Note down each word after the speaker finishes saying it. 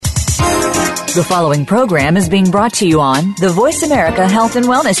The following program is being brought to you on the Voice America Health and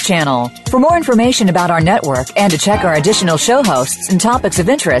Wellness Channel. For more information about our network and to check our additional show hosts and topics of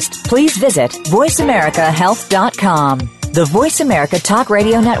interest, please visit voiceamericahealth.com. The Voice America Talk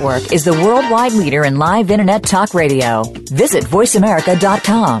Radio Network is the worldwide leader in live Internet talk radio. Visit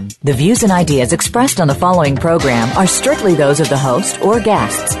voiceamerica.com. The views and ideas expressed on the following program are strictly those of the host or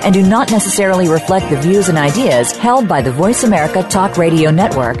guests and do not necessarily reflect the views and ideas held by the Voice America Talk Radio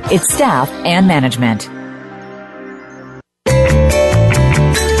Network, its staff, and management.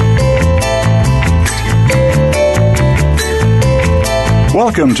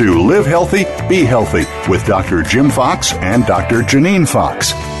 Welcome to Live Healthy, Be Healthy with Dr. Jim Fox and Dr. Janine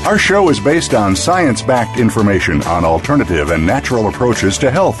Fox. Our show is based on science-backed information on alternative and natural approaches to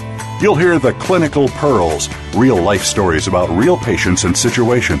health. You'll hear the clinical pearls, real life stories about real patients and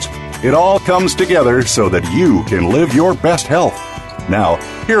situations. It all comes together so that you can live your best health. Now,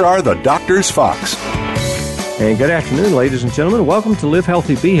 here are the Doctors Fox. And good afternoon, ladies and gentlemen. Welcome to Live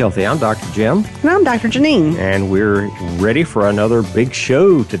Healthy, Be Healthy. I'm Dr. Jim. And I'm Dr. Janine. And we're ready for another big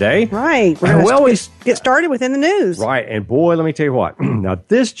show today. Right. We're going to get started within the news. Right. And boy, let me tell you what. Now,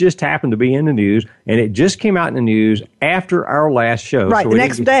 this just happened to be in the news, and it just came out in the news after our last show. Right, so the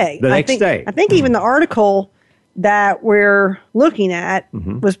next day. I think even the article that we're looking at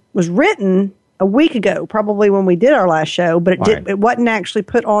was written a week ago, probably when we did our last show, but it wasn't actually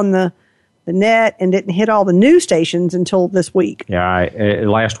put on the net and didn't hit all the news stations until this week. Yeah,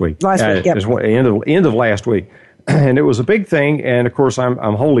 last week. Last week, yep. It was end of last week. And it was a big thing. And, of course, I'm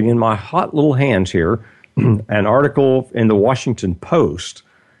holding in my hot little hands here an article in the Washington Post.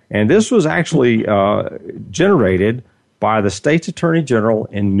 And this was actually generated by the state's attorney general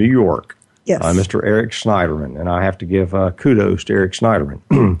in New York, yes, Mr. Eric Schneiderman. And I have to give kudos to Eric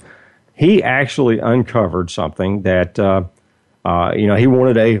Schneiderman. He actually uncovered something that he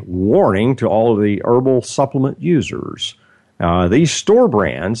wanted a warning to all of the herbal supplement users. These store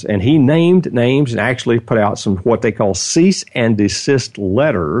brands, and he named names and actually put out some what they call cease and desist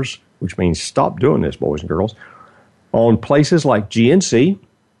letters, which means stop doing this, boys and girls, on places like GNC,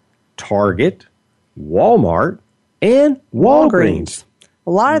 Target, Walmart, and Walgreens. A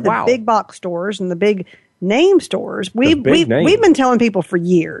lot of the big box stores and the big name stores, we've been telling people for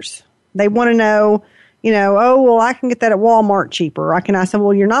years. They want to know, I can get that at Walmart cheaper. I said,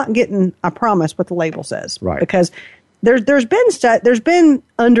 well, you're not getting, I promise, what the label says. Right. Because there's been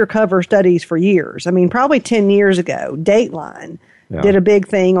undercover studies for years. I mean, probably 10 years ago, Dateline did a big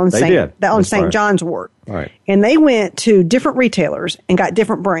thing on St. John's wort. Right. And they went to different retailers and got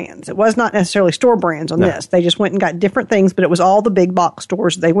different brands. It was not necessarily store brands on this. They just went and got different things, but it was all the big box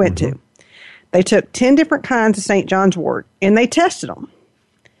stores they went to. They took 10 different kinds of St. John's wort and they tested them.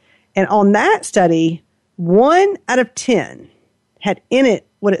 And on that study, 1 out of 10 had in it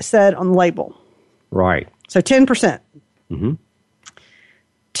what it said on the label. Right. So 10%.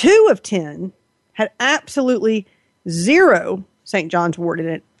 2 of 10 had absolutely zero St. John's wort in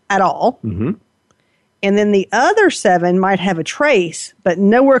it at all. And then the other 7 might have a trace, but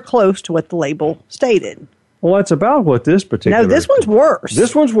nowhere close to what the label stated. Well, that's about what this particular... No, this one's worse.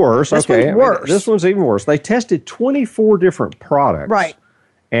 This one's worse. This one's worse. This one's even worse. They tested 24 different products. Right.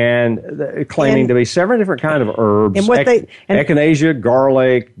 And claiming to be 7 different kinds of herbs, and echinacea,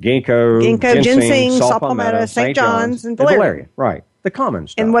 garlic, ginkgo, ginseng, saw palmetto, St. John's, and valerian. Right, the common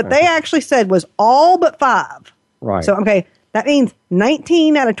stuff. And what they actually said was all but 5. Right. So, that means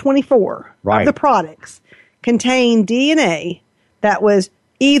 19 out of 24 of the products contain DNA that was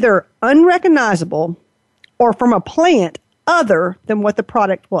either unrecognizable or from a plant other than what the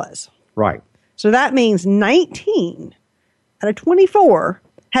product was. Right. So that means 19 out of 24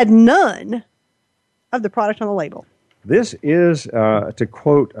 had none of the product on the label. This is, to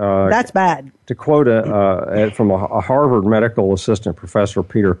quote... that's bad. To quote from a Harvard medical assistant, Professor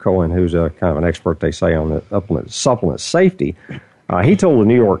Peter Cohen, who's kind of an expert, they say, on the supplement safety, he told the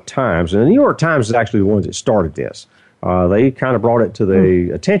New York Times, and the New York Times is actually the ones that started this. They kind of brought it to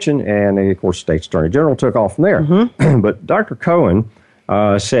the attention, and, of course, State's Attorney General took off from there. But Dr. Cohen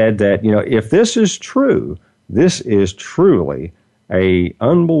said that, if this is true, this is truly a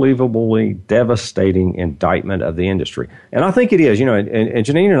unbelievably devastating indictment of the industry. And I think it is, and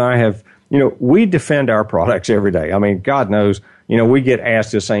Janine and I have, we defend our products every day. I mean, God knows, we get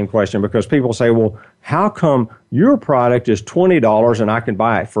asked the same question because people say, well, how come your product is $20 and I can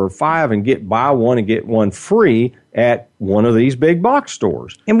buy it for $5 and buy one and get one free at one of these big box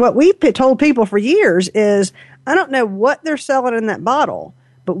stores? And what we've told people for years is, I don't know what they're selling in that bottle,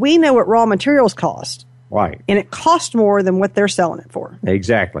 but we know what raw materials cost. Right. And it costs more than what they're selling it for.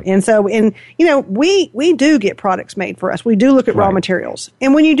 Exactly. And so, we do get products made for us. We do look at raw materials.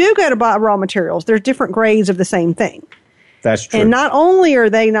 And when you do go to buy raw materials, there's different grades of the same thing. That's true. And not only are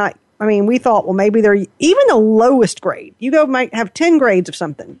they not, we thought, well, maybe they're even the lowest grade. You might have 10 grades of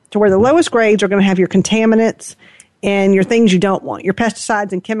something to where the lowest grades are going to have your contaminants and your things you don't want, your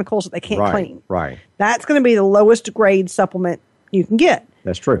pesticides and chemicals that they can't clean. Right. That's going to be the lowest grade supplement you can get.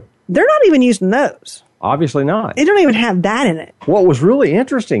 That's true. They're not even using those. Obviously not. They don't even have that in it. What was really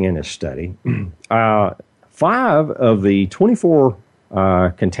interesting in this study, 5 of the 24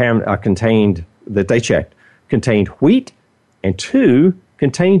 contained that they checked contained wheat, and 2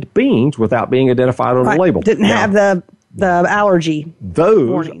 contained beans without being identified on the label. Didn't have the allergy. Those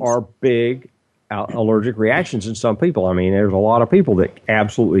warnings. are big allergic reactions in some people. There's a lot of people that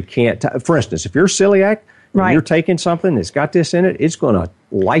absolutely can't. For instance, if you're celiac, and you're taking something that's got this in it, it's going to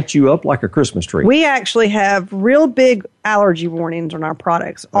light you up like a Christmas tree. We actually have real big allergy warnings on our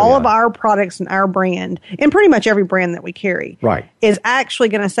products. All of our products and our brand, and pretty much every brand that we carry, is actually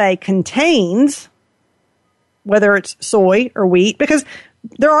going to say contains, whether it's soy or wheat, because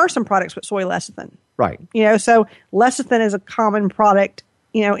there are some products with soy lecithin. Right. So lecithin is a common product,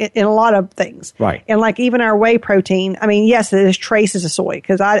 in a lot of things. Right. And like even our whey protein, yes, it is traces of soy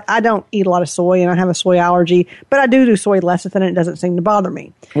because I don't eat a lot of soy and I have a soy allergy, but I do soy lecithin and it doesn't seem to bother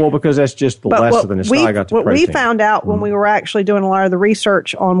me. Well, because that's just the lecithin. It's not got the protein. What we found out when we were actually doing a lot of the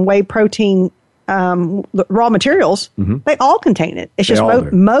research on whey protein raw materials, they all contain it. It's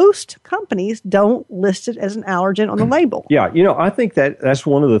just most companies don't list it as an allergen on the label. Yeah, I think that's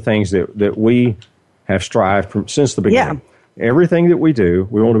one of the things that we have strived from since the beginning. Yeah. Everything that we do,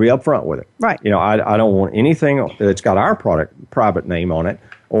 we want to be upfront with it. Right. I don't want anything that's got our private name on it,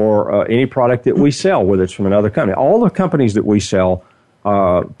 or any product that we sell, whether it's from another company. All the companies that we sell,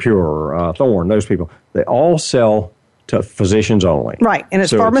 Pure, Thorne, those people, they all sell to physicians only. Right, and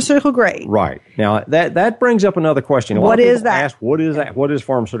it's pharmaceutical grade. Right. Now, that brings up another question. What is that? Ask, what is that? What is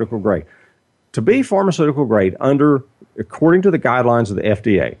pharmaceutical grade? To be pharmaceutical grade, according to the guidelines of the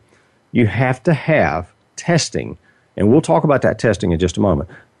FDA, you have to have testing. And we'll talk about that testing in just a moment,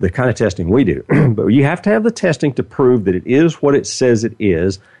 the kind of testing we do. But you have to have the testing to prove that it is what it says it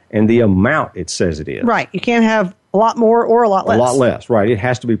is and the amount it says it is. Right. You can't have a lot more or a lot less. A lot less, right. It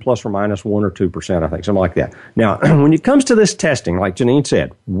has to be plus or minus 1 or 2%, I think, something like that. Now, when it comes to this testing, like Janine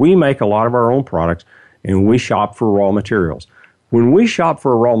said, we make a lot of our own products and we shop for raw materials. When we shop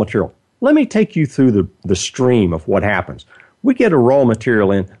for a raw material, let me take you through the stream of what happens. We get a raw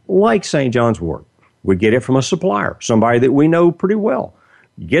material in like St. John's wort. We get it from a supplier, somebody that we know pretty well.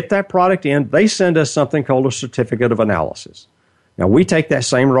 Get that product in. They send us something called a certificate of analysis. Now, we take that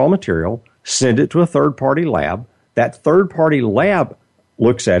same raw material, send it to a third-party lab. That third-party lab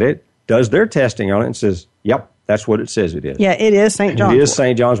looks at it, does their testing on it, and says, yep, that's what it says it is. Yeah, it is St. John's wort. It is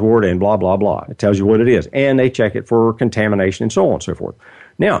St. John's wort and blah, blah, blah. It tells you what it is. And they check it for contamination and so on and so forth.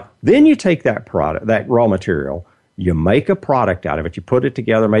 Now, then you take that product, that raw material, you make a product out of it. You put it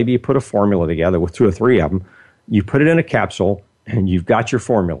together. Maybe you put a formula together with 2 or 3 of them. You put it in a capsule, and you've got your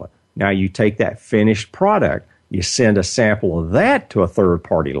formula. Now, you take that finished product, you send a sample of that to a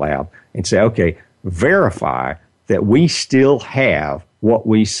third-party lab and say, okay, verify that we still have what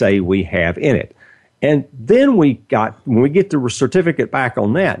we say we have in it. And then when we get the certificate back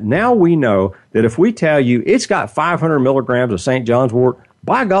on that, now we know that if we tell you it's got 500 milligrams of St. John's wort,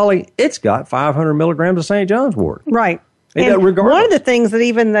 by golly, it's got 500 milligrams of St. John's wort. Right. And one of the things that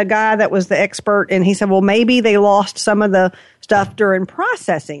even the guy that was the expert, and he said, well, maybe they lost some of the stuff during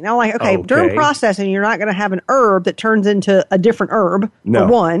processing. Now, okay, during processing, you're not going to have an herb that turns into a different herb, for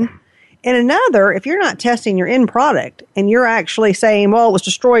one. And another, if you're not testing your end product and you're actually saying, well, it was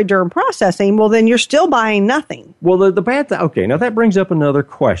destroyed during processing, well, then you're still buying nothing. Well, the bad thing, okay, now that brings up another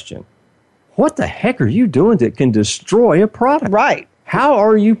question. What the heck are you doing that can destroy a product? Right. How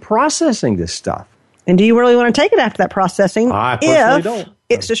are you processing this stuff? And do you really want to take it after that processing? I personally don't.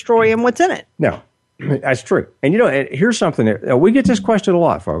 It's destroying what's in it. No, that's true. And here's something that we get this question a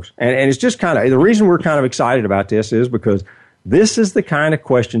lot, folks. And it's just kind of the reason we're kind of excited about this is because this is the kind of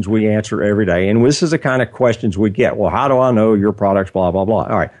questions we answer every day. And this is the kind of questions we get. Well, how do I know your product's blah, blah, blah?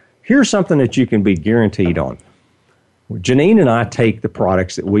 All right. Here's something that you can be guaranteed on. Janine and I take the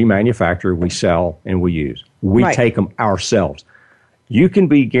products that we manufacture, we sell, and we use. We take them ourselves. You can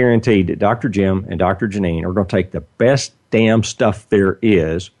be guaranteed that Dr. Jim and Dr. Janine are going to take the best damn stuff there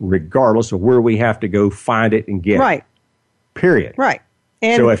is, regardless of where we have to go find it and get it. Right. Period. Right.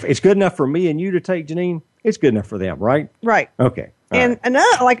 And so if it's good enough for me and you to take, Janine, it's good enough for them, right? Right. Okay. And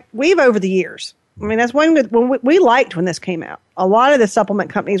another, we've over the years, I mean, that's when we liked when this came out. A lot of the supplement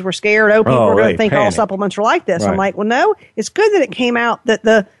companies were scared. People are going to think all supplements are like this. Right. I'm like, well, no, it's good that it came out that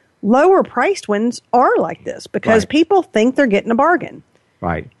the lower priced ones are like this because people think they're getting a bargain.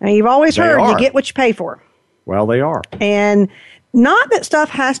 Right. And you've always heard you get what you pay for. Well, they are. And not that stuff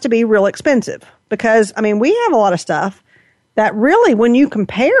has to be real expensive because, I mean, we have a lot of stuff that really, when you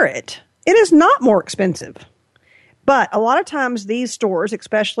compare it, it is not more expensive. But a lot of times these stores,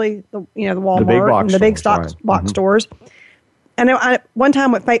 especially the Walmart and the big box stores, I know one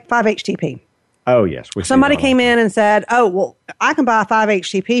time with 5-HTP. Oh, yes. Somebody came in and said, oh, well, I can buy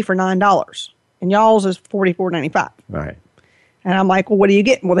 5-HTP for $9, and y'all's is $44.95. Right. And I'm like, well, what do you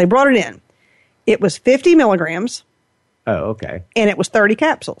get? Well, they brought it in. It was 50 milligrams. Oh, okay. And it was 30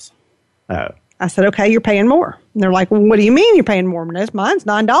 capsules. Oh. I said, okay, you're paying more. And they're like, well, what do you mean you're paying more? Mine's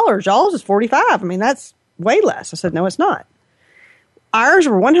 $9. Y'all's is $45. I mean, that's way less. I said, no, it's not. Ours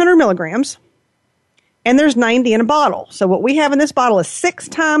were 100 milligrams, and there's 90 in a bottle. So what we have in this bottle is 6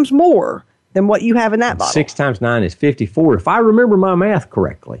 times more than what you have in that bottle. 6 times 9 is 54, if I remember my math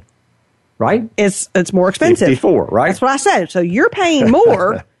correctly. Right? It's more expensive. 54, right? That's what I said. So you're paying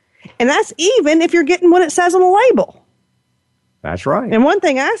more, and that's even if you're getting what it says on the label. That's right. And one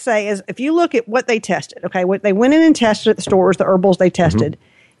thing I say is if you look at what they tested, okay, what they went in and tested at the stores, the herbals they tested,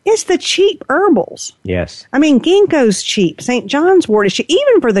 it's the cheap herbals. Yes. I mean, ginkgo's cheap. St. John's wort is cheap,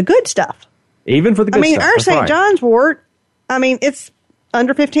 even for the good stuff. Even for the good stuff. Our St. John's wort, it's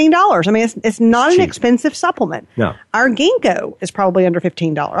under $15. I mean, it's not an expensive supplement. No. Our ginkgo is probably under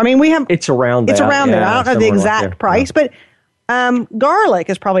 $15. I mean, we have... It's around that. It's around there. I don't know the exact price, but garlic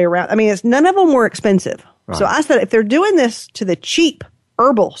is probably around... I mean, none of them were expensive. Right. So I said, if they're doing this to the cheap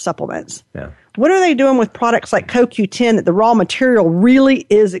herbal supplements... Yeah. What are they doing with products like CoQ10 that the raw material really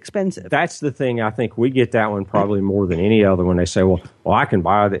is expensive? That's the thing. I think we get that one probably more than any other when they say, well, I can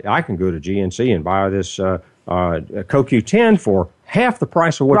I can go to GNC and buy this CoQ10 for half the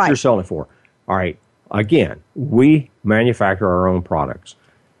price of what you're selling it for. All right. Again, we manufacture our own products,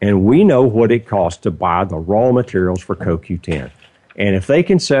 and we know what it costs to buy the raw materials for CoQ10. And if they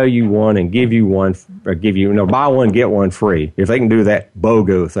can sell you one and give you one, or buy one, get one free, if they can do that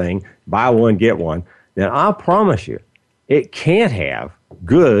BOGO thing, buy one, get one, then I promise you, it can't have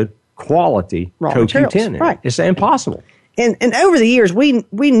good quality raw CoQ10 in it. It's impossible. And over the years, we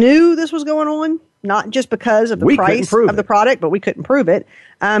knew this was going on, not just because of the price of the product, but we couldn't prove it.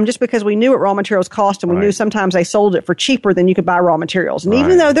 Just because we knew what raw materials cost, and we knew sometimes they sold it for cheaper than you could buy raw materials. And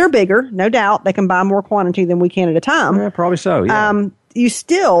even though they're bigger, no doubt, they can buy more quantity than we can at a time. Yeah, probably so, yeah.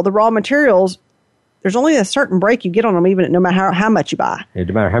 The raw materials, there's only a certain break you get on them, even no matter how much you buy. It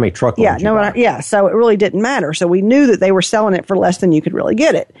doesn't matter how many truckloads you buy. So it really didn't matter. So we knew that they were selling it for less than you could really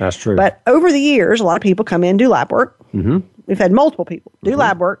get it. That's true. But over the years, a lot of people come in, do lab work. Mm-hmm. We've had multiple people do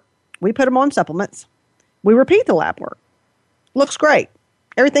lab work. We put them on supplements. We repeat the lab work. Looks great.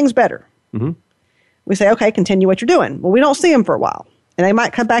 Everything's better. Mm-hmm. We say, okay, continue what you're doing. Well, we don't see them for a while, and they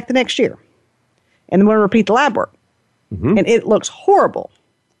might come back the next year. And then we're going to repeat the lab work. Mm-hmm. And it looks horrible.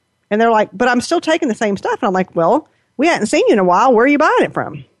 And they're like, but I'm still taking the same stuff. And I'm like, well, we hadn't seen you in a while. Where are you buying it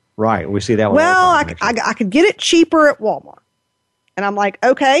from? Right. We see that one. Well, I could get it cheaper at Walmart. And I'm like,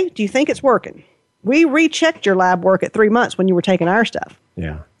 okay, do you think it's working? We rechecked your lab work at 3 months when you were taking our stuff.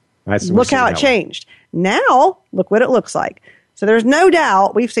 Yeah. Look how it changed. Now, look what it looks like. So there's no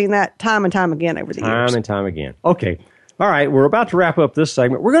doubt we've seen that time and time again over the years. Time and time again. Okay. All right. We're about to wrap up this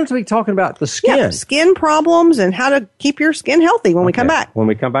segment. We're going to be talking about the skin. Yeah, skin problems and how to keep your skin healthy when we come back. When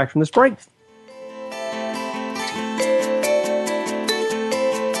we come back from this break.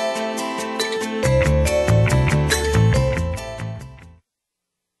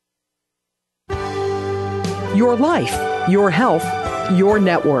 Your life, your health, your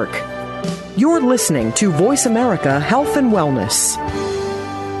network. You're listening to Voice America Health and Wellness.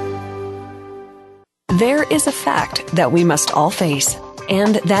 There is a fact that we must all face,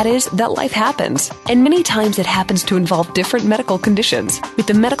 and that is that life happens. And many times it happens to involve different medical conditions. With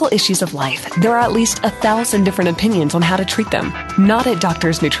the medical issues of life, there are at least 1,000 different opinions on how to treat them. Not at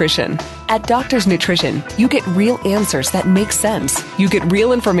Doctor's Nutrition. At Doctor's Nutrition, you get real answers that make sense. You get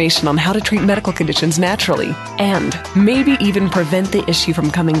real information on how to treat medical conditions naturally, and maybe even prevent the issue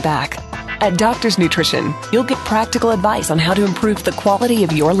from coming back. At Doctor's Nutrition, you'll get practical advice on how to improve the quality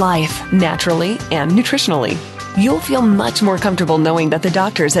of your life, naturally and nutritionally. You'll feel much more comfortable knowing that the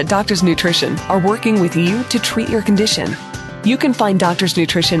doctors at Doctor's Nutrition are working with you to treat your condition. You can find Doctor's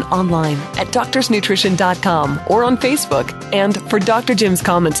Nutrition online at doctorsnutrition.com or on Facebook. And for Dr. Jim's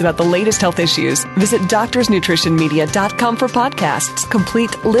comments about the latest health issues, visit doctorsnutritionmedia.com for podcasts,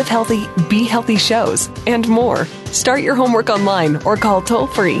 complete Live Healthy, Be Healthy shows, and more. Start your homework online or call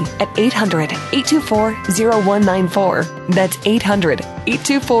toll-free at 800-824-0194. That's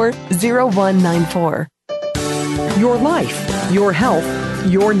 800-824-0194. Your life, your health,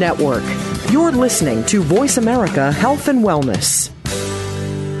 your network. You're listening to Voice America Health and Wellness.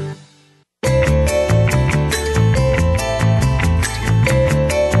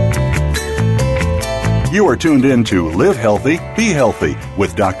 You are tuned in to Live Healthy, Be Healthy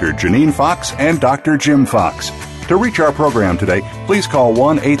with Dr. Janine Fox and Dr. Jim Fox. To reach our program today, please call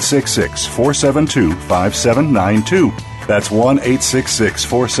 1-866-472-5792. That's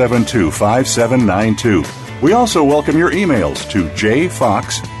 1-866-472-5792. We also welcome your emails to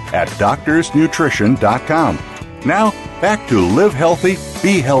jfox@doctorsnutrition.com. Now, back to Live Healthy,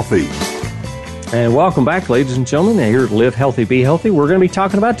 Be Healthy. And welcome back, ladies and gentlemen. Here at Live Healthy, Be Healthy, we're going to be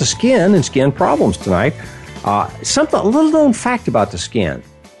talking about the skin and skin problems tonight. A little known fact about the skin.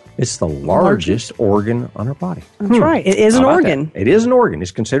 It's the largest organ on our body. That's right. It is an organ. It is an organ. It's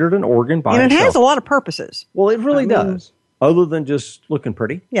considered an organ by itself. And it has a lot of purposes. Well, it really does. Other than just looking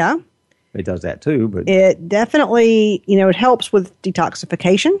pretty. Yeah. It does that too, but it definitely, it helps with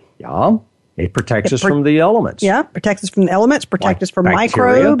detoxification. Yeah. It protects us from the elements. Yeah, protects us from the elements, protects us from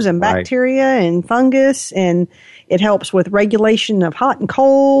microbes and bacteria and fungus, and it helps with regulation of hot and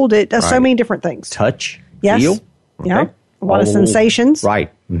cold. It does so many different things. Touch, yes. feel. Okay. Yeah, a lot of sensations.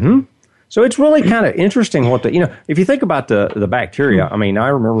 Right. Mm-hmm. So it's really kind of interesting what if you think about the bacteria, I mean, I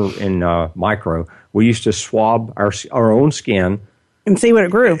remember in micro, we used to swab our own skin. And see what it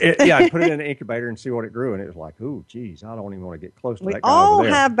grew. I put it in an incubator and see what it grew. And it was like, ooh, geez, I don't even want to get close to that guy We all over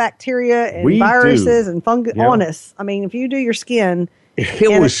there. have bacteria and viruses and fungus on us. I mean, if you do your skin.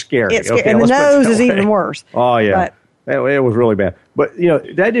 It was scary. It's scary. And the nose is even worse. Oh, yeah. It was really bad. But,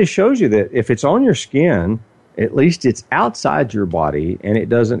 that just shows you that if it's on your skin, at least it's outside your body and it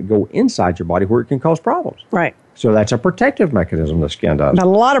doesn't go inside your body where it can cause problems. Right. So that's a protective mechanism the skin does. But a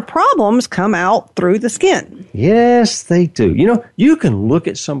lot of problems come out through the skin. Yes, they do. You can look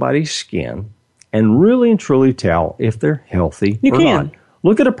at somebody's skin and really and truly tell if they're healthy or not.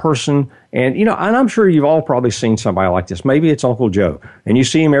 Look at a person and, and I'm sure you've all probably seen somebody like this. Maybe it's Uncle Joe and you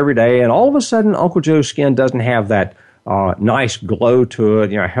see him every day and all of a sudden Uncle Joe's skin doesn't have that nice glow to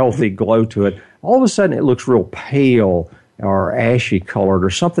it, healthy glow to it. All of a sudden it looks real pale or ashy colored or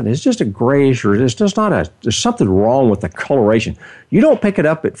something. It's just a grayish or there's something wrong with the coloration. You don't pick it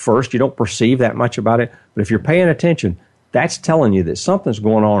up at first. You don't perceive that much about it. But if you're paying attention, that's telling you that something's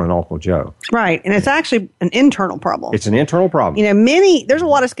going on in Uncle Joe. Right. And it's actually an internal problem. It's an internal problem. There's a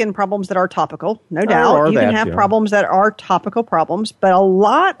lot of skin problems that are topical, no doubt. You can have problems that are topical problems, but a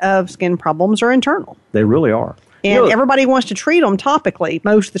lot of skin problems are internal. They really are. And everybody wants to treat them topically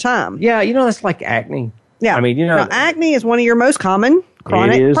most of the time. Yeah, that's like acne. Yeah. I mean, now, acne is one of your most common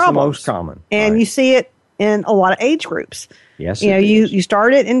chronic problems. It is the most common. And you see it in a lot of age groups. Yes, you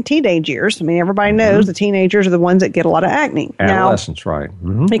start it in teenage years. I mean, everybody knows the teenagers are the ones that get a lot of acne. Adolescents, right.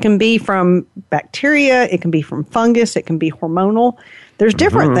 Mm-hmm. It can be from bacteria. It can be from fungus. It can be hormonal. There's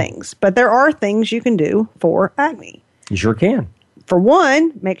different things. But there are things you can do for acne. You sure can. For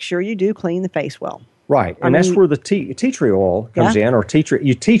one, make sure you do clean the face well. Right, and that's where the tea tree oil comes in, or tea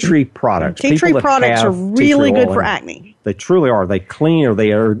tree products. Tea tree products are really good for acne. They truly are. They clean, or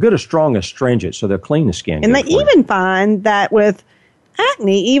they are good, as strong astringent, so they'll clean the skin. And they even find that with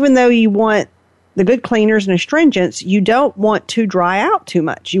acne, even though you want the good cleaners and astringents, you don't want to dry out too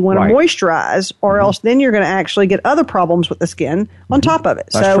much. You want to moisturize, or else then you're going to actually get other problems with the skin on top of it.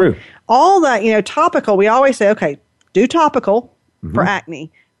 That's true. All that, topical, we always say, okay, do topical for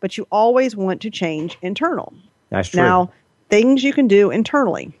acne. But you always want to change internal. That's true. Now, things you can do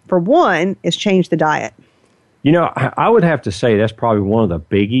internally. For one, is change the diet. I would have to say that's probably one of the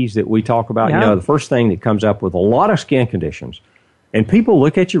biggies that we talk about. Yeah. The first thing that comes up with a lot of skin conditions, and people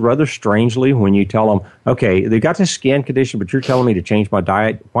look at you rather strangely when you tell them, okay, they've got this skin condition, but you're telling me to change my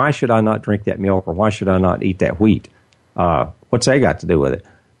diet. Why should I not drink that milk, or why should I not eat that wheat? What's that got to do with it?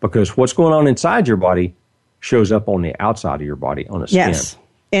 Because what's going on inside your body shows up on the outside of your body, on the skin. Yes.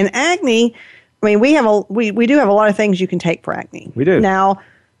 In acne, I mean, we do have a lot of things you can take for acne. We do. Now,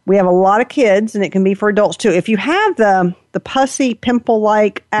 we have a lot of kids, and it can be for adults too. If you have the pussy,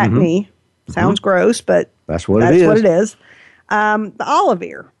 pimple-like acne, sounds gross, but that's what it is. The olive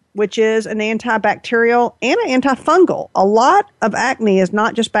ear which is an antibacterial and an antifungal. A lot of acne is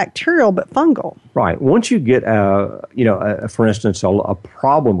not just bacterial, but fungal. Right. Once you get, for instance, a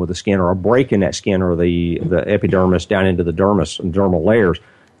problem with the skin or a break in that skin or the epidermis down into the dermis and dermal layers,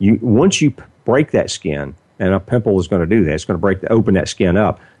 once you break that skin, and a pimple is going to do that, it's going to open that skin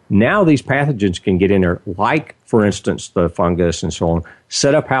up. Now these pathogens can get in there, like, for instance, the fungus and so on,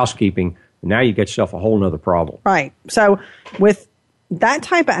 set up housekeeping. Now you get yourself a whole other problem. Right. So with that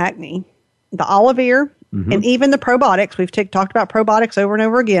type of acne, the olive ear and even the probiotics, we've talked about probiotics over and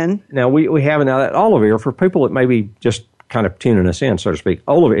over again. Now, we have now that olive ear, for people that maybe just kind of tuning us in, so to speak,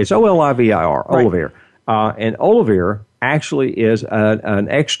 olive ear, it's Olivir, olive ear. And olive ear actually is an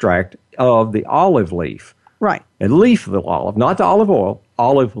extract of the olive leaf. Right. A leaf of the olive, not the olive oil,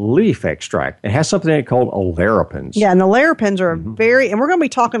 olive leaf extract. It has something in it called olerapins. Yeah, and the olerapins are and we're going to be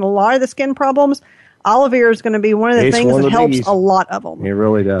talking a lot of the skin problems. Olive ear is going to be one of the things that helps a lot of them. It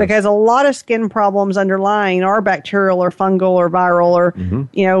really does. Because a lot of skin problems underlying are bacterial or fungal or viral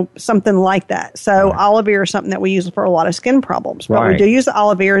or, something like that. So olive ear is something that we use for a lot of skin problems. But we do use the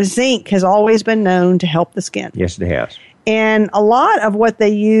olive ear. Zinc has always been known to help the skin. Yes, it has. And a lot of what they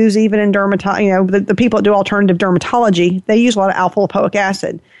use, even in dermatology, the people that do alternative dermatology, they use a lot of alpha lipoic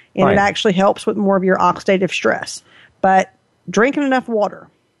acid. And it actually helps with more of your oxidative stress. But drinking enough water.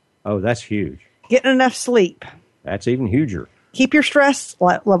 Oh, that's huge. Getting enough sleep. That's even huger. Keep your stress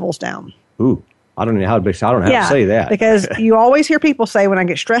levels down. Ooh, I don't know how to say that. Because you always hear people say, when I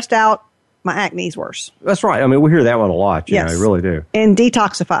get stressed out, my acne is worse. That's right. I mean, we hear that one a lot. You know, we really do. And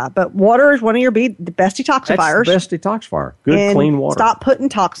detoxify. But water is one of the best detoxifiers. That's the best detoxifier. Good, clean water. Stop putting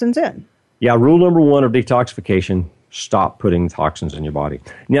toxins in. Yeah, rule number 1 of detoxification, stop putting toxins in your body.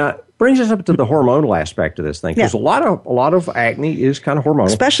 Now, brings us up to the hormonal aspect of this thing, because a lot of acne is kind of hormonal.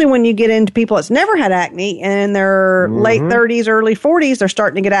 Especially when you get into people that's never had acne and in their late 30s, early 40s, they're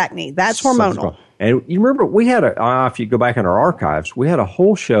starting to get acne. That's hormonal. And you remember, we had if you go back in our archives, we had a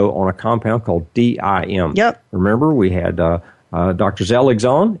whole show on a compound called DIM. Yep. Remember, we had Dr. Zelig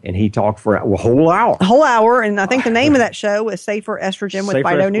on, and he talked for a whole hour. A whole hour, and I think the name of that show is Safer Estrogen with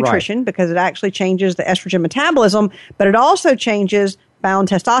Phytonutrition, because it actually changes the estrogen metabolism, but it also changes bound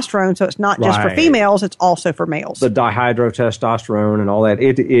testosterone, so it's not just for females, it's also for males. The dihydrotestosterone and all that,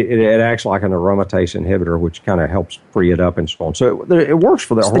 it acts like an aromatase inhibitor, which kind of helps free it up and so on. So it works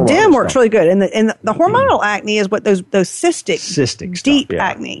for the hormonal The DIM stuff. works really good. And the hormonal acne is what those cystic deep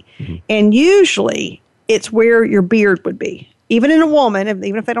acne. And usually it's where your beard would be. Even in a woman,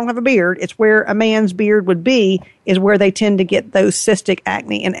 even if they don't have a beard, it's where a man's beard would be, is where they tend to get those cystic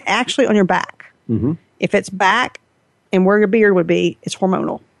acne. And actually on your back. If it's back, and where your beard would be, it's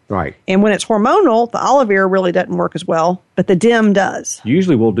hormonal. Right. And when it's hormonal, the olive ear really doesn't work as well, but the DIM does.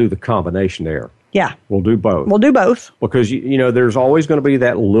 Usually we'll do the combination there. Yeah. We'll do both. Because, there's always going to be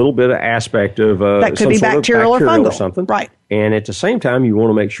that little bit of aspect of that could be bacterial or fungal. Or something. Right. And at the same time, you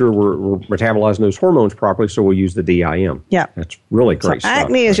want to make sure we're metabolizing those hormones properly, so we'll use the DIM. Yeah. That's really great stuff.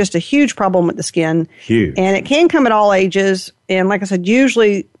 Acne is just a huge problem with the skin. Huge. And it can come at all ages. And like I said,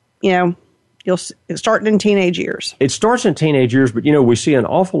 usually, it's starting in teenage years. It starts in teenage years, but, we see an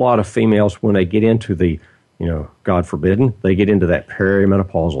awful lot of females when they get into the, God forbidden, they get into that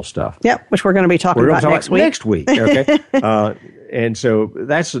perimenopausal stuff. Yep, which we're going to be talking about next week. Next week, okay? And so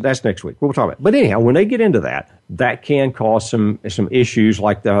that's next week. We'll talk about it. But anyhow, when they get into that can cause some issues,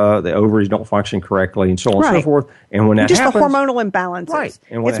 like the ovaries don't function correctly and so on and so forth. And when that happens, the hormonal imbalances. Right.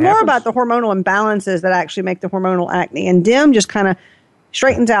 And it's more about the hormonal imbalances that actually make the hormonal acne. And DIM just kind of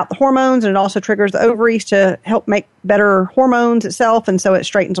straightens out the hormones, and it also triggers the ovaries to help make better hormones itself, and so it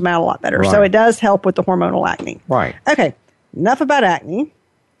straightens them out a lot better. Right. So it does help with the hormonal acne. Right. Okay, enough about acne.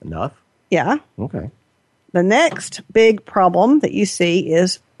 Enough? Yeah. Okay. The next big problem that you see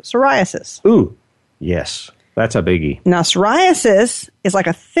is psoriasis. Ooh, yes. That's a biggie. Now, psoriasis is like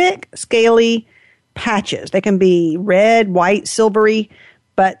a thick, scaly patches. They can be red, white, silvery,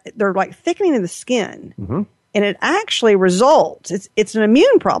 but they're like thickening of the skin. Mm-hmm. And it actually results, it's an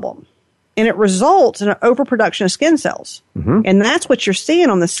immune problem, and it results in an overproduction of skin cells. Mm-hmm. And that's what you're seeing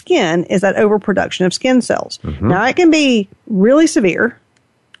on the skin, is that overproduction of skin cells. Mm-hmm. Now, it can be really severe.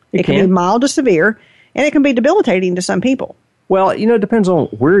 It can be mild to severe, and it can be debilitating to some people. Well, it depends on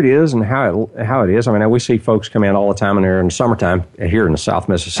where it is and how it is. I mean, we see folks come in all the time in the summertime here in the South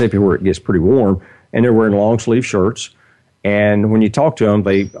Mississippi, where it gets pretty warm, and they're wearing long sleeve shirts. And when you talk to them,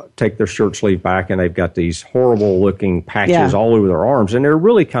 they take their shirt sleeve back, and they've got these horrible-looking patches all over their arms, and they're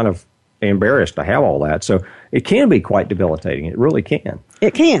really kind of embarrassed to have all that. So it can be quite debilitating. It really can.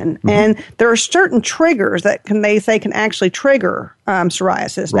 It can. Mm-hmm. And there are certain triggers that can actually trigger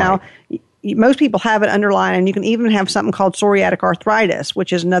psoriasis. Right. Now, most people have it underlying, and you can even have something called psoriatic arthritis,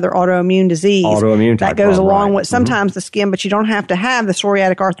 which is another autoimmune disease that goes along with sometimes the skin, but you don't have to have the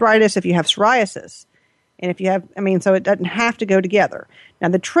psoriatic arthritis if you have psoriasis. And if you have, so it doesn't have to go together. Now,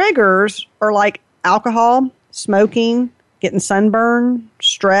 the triggers are like alcohol, smoking, getting sunburn,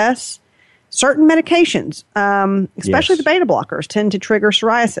 stress, certain medications, especially the beta blockers, tend to trigger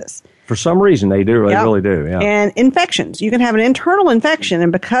psoriasis. For some reason, they do. They really do. Yeah. And infections. You can have an internal infection,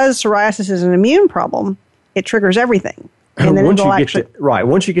 and because psoriasis is an immune problem, it triggers everything. And then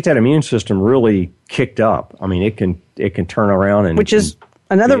once you get that immune system really kicked up, it can turn around and which is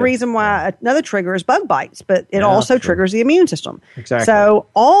another reason why another trigger is bug bites, but it also triggers the immune system. Exactly. So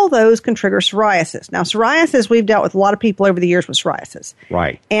all those can trigger psoriasis. Now, psoriasis, we've dealt with a lot of people over the years with psoriasis.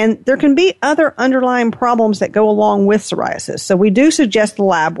 Right. And there can be other underlying problems that go along with psoriasis. So we do suggest the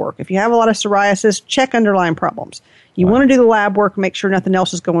lab work. If you have a lot of psoriasis, check underlying problems. You want to do the lab work, make sure nothing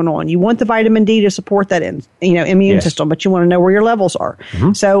else is going on. You want the vitamin D to support that immune system, but you want to know where your levels are.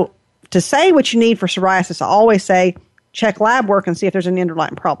 Mm-hmm. So to say what you need for psoriasis, I always say, check lab work and see if there's any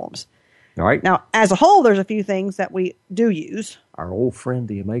underlying problems. All right. Now, as a whole, there's a few things that we do use. Our old friend,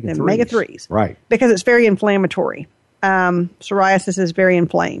 the omega-3s. The omega-3s. Right. Because it's very inflammatory. Psoriasis is very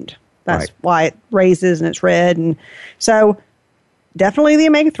inflamed. That's why it raises and it's red. And so definitely the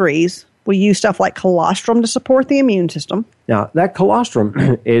omega-3s. We use stuff like colostrum to support the immune system. Now, that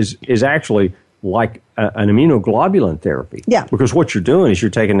colostrum is actually like an immunoglobulin therapy. Yeah. Because what you're doing is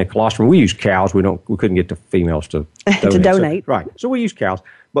you're taking the colostrum. We use cows. We couldn't get the females to donate. So, right. So we use cows.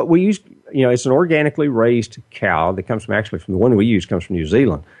 But we use, it's an organically raised cow that comes from the one we use comes from New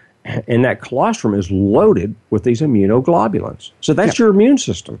Zealand. And that colostrum is loaded with these immunoglobulins. So that's your immune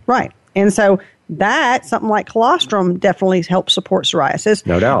system. Right. And so something like colostrum definitely helps support psoriasis.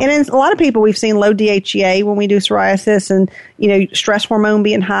 No doubt. And in a lot of people, we've seen low DHEA when we do psoriasis and, stress hormone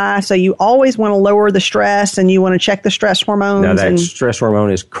being high. So you always want to lower the stress and you want to check the stress hormones. Now, that stress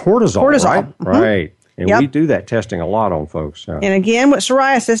hormone is cortisol. Right? Mm-hmm. Right. And we do that testing a lot on folks. And again, with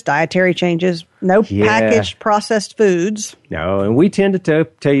psoriasis, dietary changes, no packaged processed foods. No, and we tend to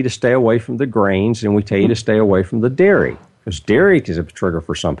tell you to stay away from the grains, and we tell you to stay away from the dairy. Because dairy is a trigger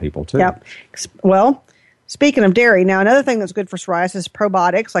for some people, too. Yep. Well, speaking of dairy, now another thing that's good for psoriasis is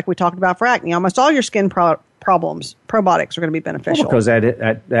probiotics, like we talked about for acne. Almost all your skin problems, probiotics are going to be beneficial. Because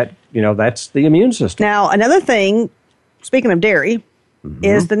that's the immune system. Now, another thing, speaking of dairy,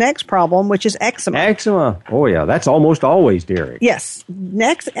 is the next problem, which is eczema. Eczema. Oh, yeah. That's almost always dairy. Yes.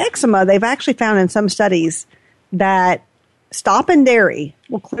 Next, eczema, they've actually found in some studies that stopping dairy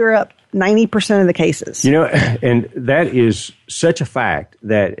will clear up 90% of the cases. And that is such a fact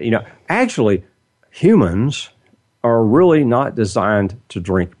that, actually humans are really not designed to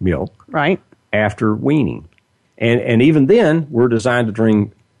drink milk after weaning. And even then, we're designed to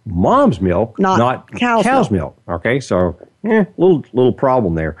drink mom's milk, not cow's milk. Okay, so little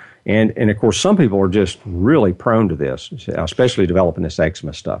problem there. And of course, some people are just really prone to this, especially developing this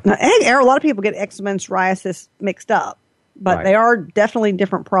eczema stuff. Now, a lot of people get eczema and psoriasis mixed up. But they are definitely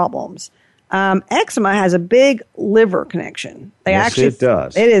different problems. Eczema has a big liver connection. It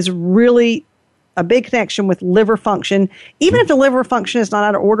does. It is really a big connection with liver function. Even if the liver function is not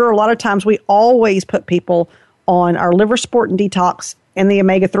out of order, a lot of times we always put people on our liver support and detox and the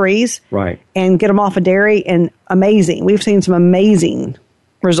omega-3s and get them off of dairy. And amazing. We've seen some amazing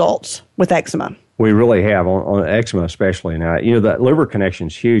results with eczema. We really have on eczema especially. Now, that liver connection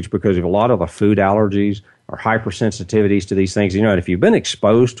is huge because of a lot of the food allergies or hypersensitivities to these things. And if you've been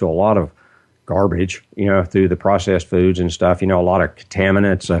exposed to a lot of garbage, through the processed foods and stuff, a lot of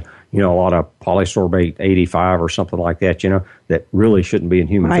contaminants, a lot of polysorbate 85 or something like that, that really shouldn't be in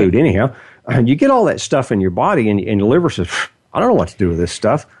human food anyhow. You get all that stuff in your body and your liver says, I don't know what to do with this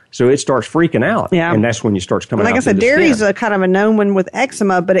stuff. So it starts freaking out. Yeah. And that's when it starts coming out. Like I said, dairy is a kind of a known one with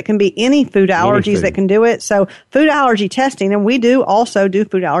eczema, but it can be any food allergies that can do it. So food allergy testing, and we do also do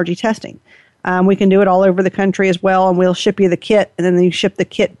food allergy testing. We can do it all over the country as well, and we'll ship you the kit, and then you ship the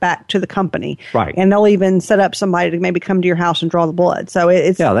kit back to the company. Right. And they'll even set up somebody to maybe come to your house and draw the blood. So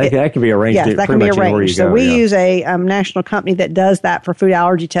that can be arranged. Yes, that can be arranged. So we use a national company that does that for food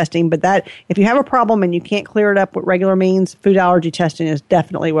allergy testing. But if you have a problem and you can't clear it up with regular means, food allergy testing is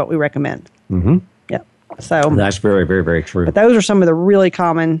definitely what we recommend. Mm-hmm. Yeah. So that's very, very, very true. But those are some of the really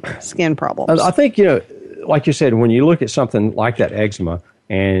common skin problems. I think, like you said, when you look at something like that eczema,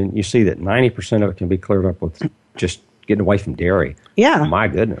 and you see that 90% of it can be cleared up with just getting away from dairy. Yeah. My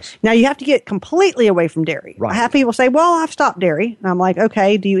goodness. Now, you have to get completely away from dairy. Right. I have people say, well, I've stopped dairy. And I'm like,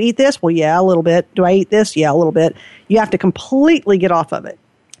 okay, do you eat this? Well, yeah, a little bit. Do I eat this? Yeah, a little bit. You have to completely get off of it.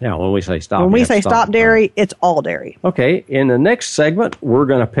 Yeah, when we say stop. When we say stop dairy, it's all dairy. Okay, in the next segment, we're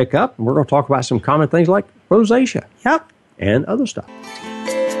going to pick up and we're going to talk about some common things like rosacea. Yep. And other stuff.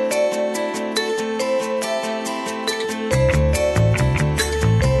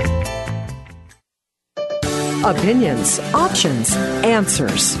 Opinions, options,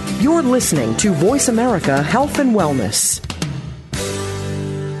 answers. You're listening to Voice America Health and Wellness.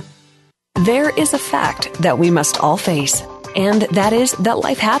 There is a fact that we must all face, and that is that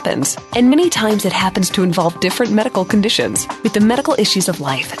life happens. And many times it happens to involve different medical conditions. With the medical issues of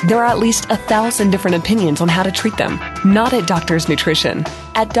life, there are at least 1,000 different opinions on how to treat them. Not at Doctor's Nutrition.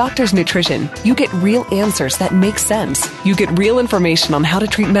 At Doctor's Nutrition, you get real answers that make sense. You get real information on how to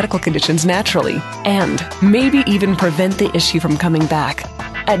treat medical conditions naturally, and maybe even prevent the issue from coming back.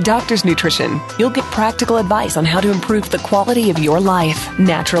 At Doctor's Nutrition, you'll get practical advice on how to improve the quality of your life,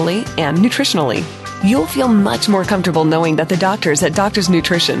 naturally and nutritionally. You'll feel much more comfortable knowing that the doctors at Doctor's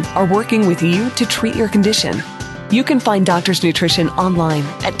Nutrition are working with you to treat your condition. You can find Doctor's Nutrition online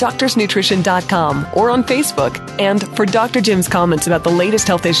at doctorsnutrition.com or on Facebook. And for Dr. Jim's comments about the latest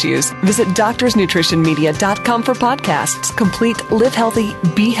health issues, visit doctorsnutritionmedia.com for podcasts, complete Live Healthy,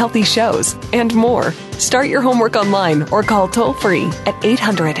 Be Healthy shows, and more. Start your homework online or call toll-free at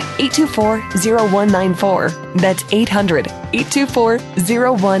 800-824-0194. That's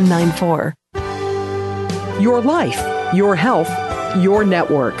 800-824-0194. Your life, your health, your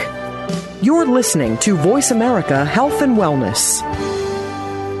network. You're listening to Voice America Health and Wellness.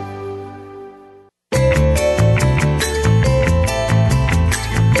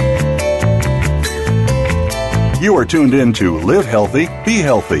 You are tuned in to Live Healthy, Be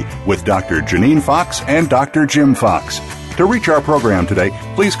Healthy with Dr. Janine Fox and Dr. Jim Fox. To reach our program today,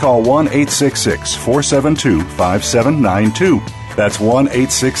 please call 1-866-472-5792. That's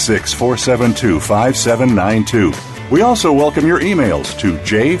 1-866-472-5792. We also welcome your emails to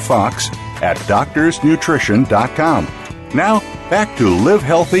jfox@doctorsnutrition.com. Now, back to Live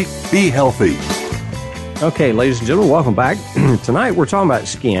Healthy, Be Healthy. Okay, ladies and gentlemen, welcome back. Tonight we're talking about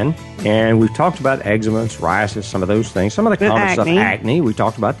skin, and we've talked about eczema, psoriasis, some of those things. Some of the common stuff, acne, we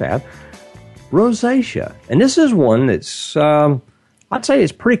talked about that. Rosacea. And this is one that's, I'd say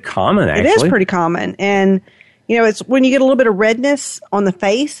it's pretty common, actually. It is pretty common. And you know, it's when you get a little bit of redness on the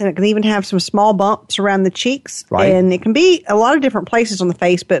face, and it can even have some small bumps around the cheeks. Right. And it can be a lot of different places on the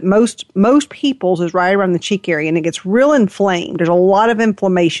face, but most people's is right around the cheek area, and it gets real inflamed. There's a lot of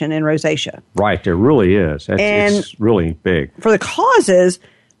inflammation in rosacea. Right, there really is. It's really big. For the causes,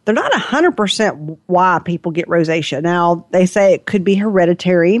 they're not 100% why people get rosacea. Now, they say it could be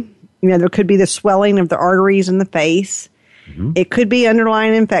hereditary. You know, there could be the swelling of the arteries in the face. Mm-hmm. It could be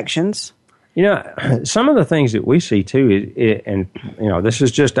underlying infections. You know, some of the things that we see, too, and, you know, this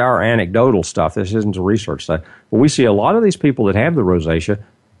is just our anecdotal stuff. This isn't the research stuff. But we see a lot of these people that have the rosacea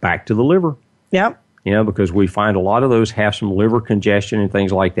back to the liver. Yep. You know, because we find a lot of those have some liver congestion and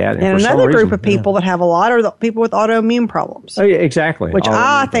things like that. And another group of people that have a lot are the people with autoimmune problems. Oh, yeah, exactly. Which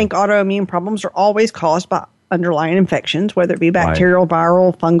I think autoimmune problems are always caused by underlying infections, whether it be bacterial,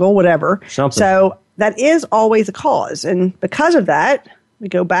 viral, fungal, whatever. Something. So that is always a cause. And because of that, we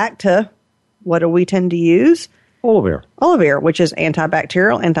go back to what do we tend to use? Olive oil, which is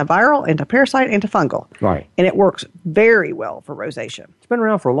antibacterial, antiviral, antiparasite, antifungal. Right. And it works very well for rosacea. It's been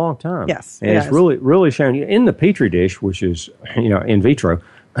around for a long time. Yes. And it's really shown in the Petri dish, which is, you know, in vitro,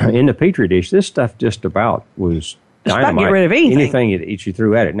 in the Petri dish, this stuff just about was dynamite. Just about get rid of anything that you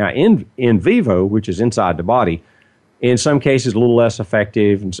threw at it. Now, in vivo, which is inside the body, in some cases a little less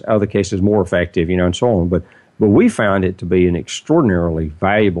effective, in other cases more effective, you know, and so on. But we found it to be an extraordinarily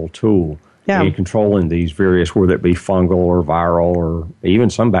valuable tool in controlling these various, whether it be fungal or viral or even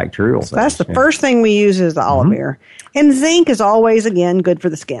some bacterial things. That's the first thing we use is the olive oil. And zinc is always, again, good for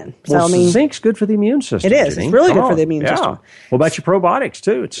the skin. So, zinc's good for the immune system. It is. Janine. It's really good for the immune system. What about your probiotics,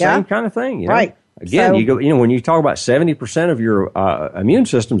 too? It's the same kind of thing. You know? Right. Again, when you talk about 70% of your immune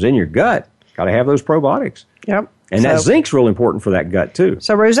system's in your gut, got to have those probiotics. Yep. And that zinc's real important for that gut, too.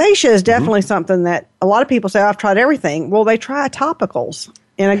 So rosacea is definitely something that a lot of people say, I've tried everything. Well, they try topicals.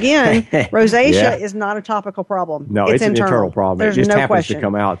 And again, rosacea is not a topical problem. No, it's an internal problem. There's it just no happens question. to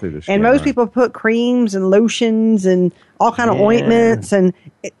come out through the skin. And most people put creams and lotions and all kind of ointments. And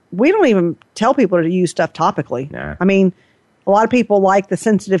we don't even tell people to use stuff topically. Nah. I mean, a lot of people like the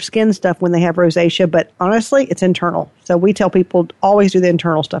sensitive skin stuff when they have rosacea, but honestly, it's internal. So we tell people always do the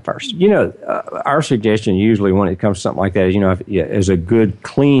internal stuff first. You know, our suggestion usually when it comes to something like that is, you know, is a good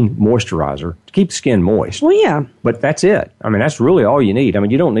clean moisturizer to keep the skin moist. Well, yeah. But that's it. I mean, that's really all you need. I mean,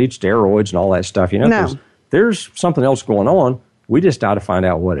 you don't need steroids and all that stuff. You know, no. There's something else going on. We just got to find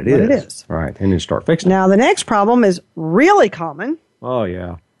out what it is. What it is. Right. And then start fixing it. Now, the next problem is really common. Oh,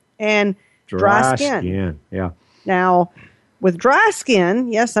 yeah. and dry skin. Yeah. Now, with dry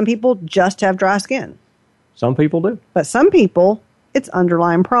skin, yes, some people just have dry skin. Some people do. But some people, it's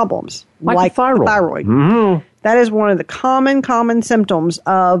underlying problems. Like the thyroid. Mm-hmm. That is one of the common symptoms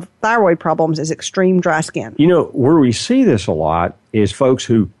of thyroid problems is extreme dry skin. You know, where we see this a lot is folks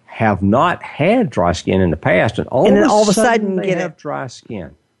who have not had dry skin in the past, and all of a sudden they have dry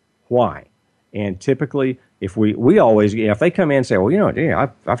skin. Why? And typically, if we always, if they come in and say, well, you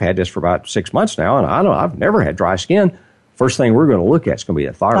know, I've had this for about 6 months now, and I've never had dry skin. First thing we're going to look at is going to be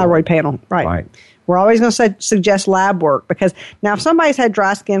a thyroid panel, right? We're always going to suggest lab work because now if somebody's had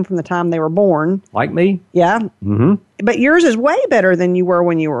dry skin from the time they were born, like me, yeah, but yours is way better than you were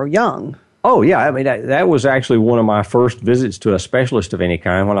when you were young. Oh yeah, I mean that was actually one of my first visits to a specialist of any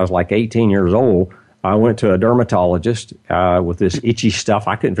kind when I was like 18 years old. I went to a dermatologist with this itchy stuff.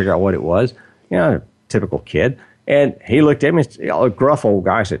 I couldn't figure out what it was. You know, typical kid. And he looked at me, a gruff old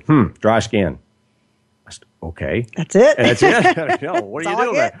guy, said, dry skin. I said, okay. That's it? And that's it? What are you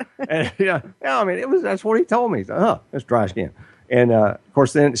doing there? And, I mean, that's what he told me. He said, it's dry skin. And, of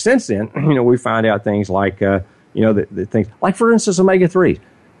course, then since then, we find out things like, the things, like, for instance, omega-3s.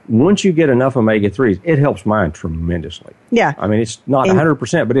 Once you get enough omega-3s, it helps mine tremendously. Yeah. I mean, it's not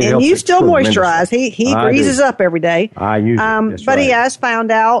 100%, but it helps. And you still moisturize. He greases up every day. I use it. But he has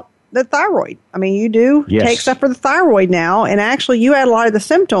found out the thyroid. I mean, you do take stuff for the thyroid now, and actually you had a lot of the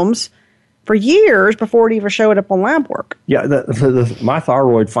symptoms for years before it even showed up on lab work. Yeah, my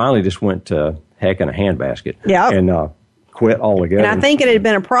thyroid finally just went to heck in a handbasket. Yeah. And quit altogether. And I think it had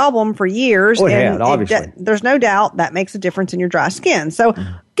been a problem for years. Oh, it had, obviously. There's no doubt that makes a difference in your dry skin. So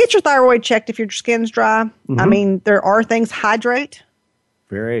get your thyroid checked if your skin's dry. I mean, there are things, hydrate.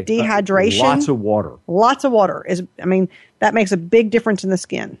 Very. Dehydration. Lots of water. Lots of water. That makes a big difference in the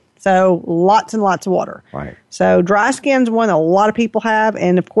skin. So lots and lots of water. Right. So dry skin's one that a lot of people have.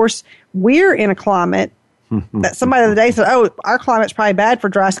 And, of course, we're in a climate that somebody the other day said, our climate's probably bad for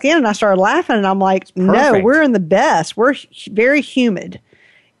dry skin. And I started laughing, and I'm like, no, we're in the best. We're very humid.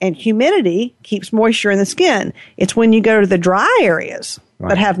 And humidity keeps moisture in the skin. It's when you go to the dry areas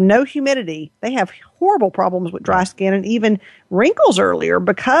that have no humidity, they have horrible problems with dry skin and even wrinkles earlier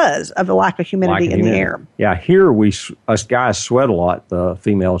because of the lack of humidity in the air. Yeah, here us guys sweat a lot. The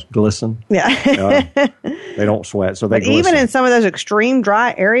females glisten. Yeah. They don't sweat, so they glisten. Even in some of those extreme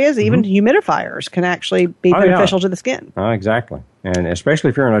dry areas, even humidifiers can actually be beneficial to the skin. Exactly. And especially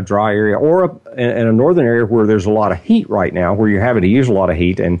if you're in a dry area or in a northern area where there's a lot of heat right now, where you're having to use a lot of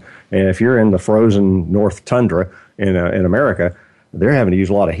heat. And if you're in the frozen North Tundra in America, they're having to use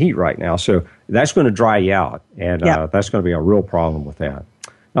a lot of heat right now. So that's going to dry you out. And that's going to be a real problem with that.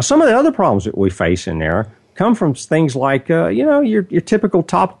 Now, some of the other problems that we face in there come from things like, your typical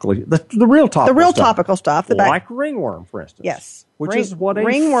topical, the real topical stuff. The real topical stuff. Like ringworm, for instance. Yes. Which is what a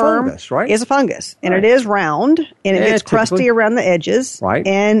ringworm fungus, right? is a fungus. And it is round, and it gets crusty around the edges. Right.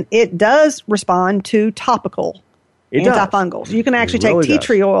 And it does respond to topical antifungals. You can actually take tea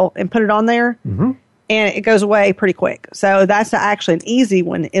tree oil and put it on there, and it goes away pretty quick. So that's actually an easy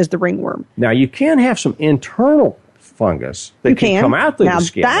one, is the ringworm. Now, you can have some internal fungus that can come out through the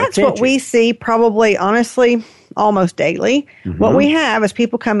skin. That's what we see probably, honestly, almost daily. What we have is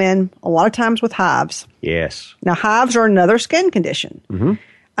people come in a lot of times with hives. Yes. Now, hives are another skin condition.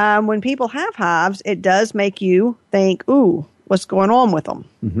 When people have hives, it does make you think, ooh, what's going on with them?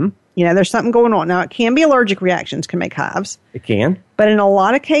 There's something going on. Now, it can be allergic reactions can make hives. It can. But in a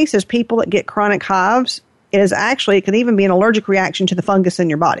lot of cases, people that get chronic hives, it can even be an allergic reaction to the fungus in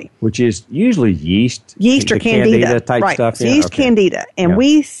your body. Which is usually yeast. Yeast or candida type stuff. It's yeast candida. And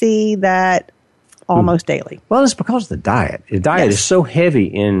we see that almost daily. Well, it's because of the diet. The diet is so heavy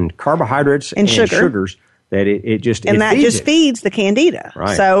in carbohydrates and sugars that it just feeds the candida.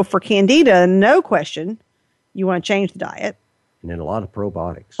 Right. So for candida, no question, you want to change the diet. And then a lot of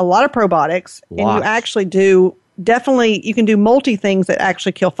probiotics. Lots. And you actually you can do multi things that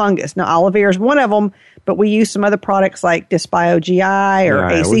actually kill fungus. Now, aloe vera is one of them, but we use some other products like Dysbio GI or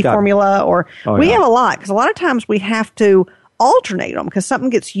AC Formula, we have a lot, because a lot of times we have to alternate them because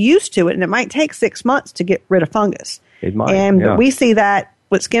something gets used to it, and it might take 6 months to get rid of fungus. It might. And we see that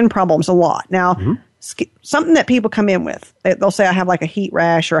with skin problems a lot. Now, something that people come in with, they'll say, I have like a heat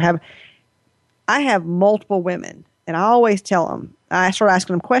rash, or I have multiple women, and I always tell them, I start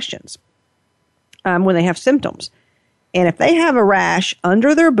asking them questions when they have symptoms. And if they have a rash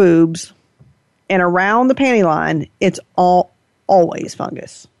under their boobs and around the panty line, it's always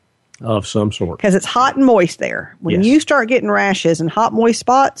fungus. Of some sort. Because it's hot and moist there. When you start getting rashes and hot, moist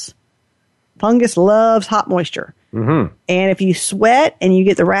spots, fungus loves hot moisture. Mm-hmm. And if you sweat and you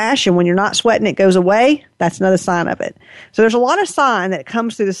get the rash, and when you're not sweating, it goes away, that's another sign of it. So there's a lot of sign that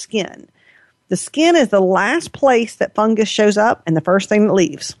comes through the skin. The skin is the last place that fungus shows up and the first thing that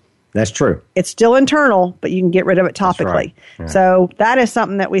leaves. That's true. It's still internal, but you can get rid of it topically. Right. Yeah. So that is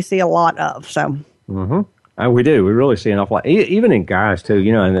something that we see a lot of. So. Mm-hmm. We do. We really see an awful lot, even in guys too.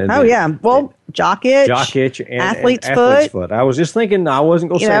 You know. Yeah. Well, jock itch, and athlete's foot. I was just thinking I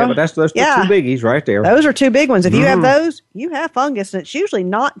wasn't going to say it, but that's the two biggies right there. Those are two big ones. If you have those, you have fungus, and it's usually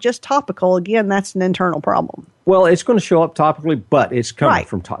not just topical. Again, that's an internal problem. Well, it's going to show up topically, but it's coming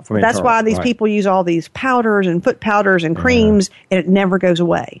from internal. That's why these people use all these powders and foot powders and creams, and it never goes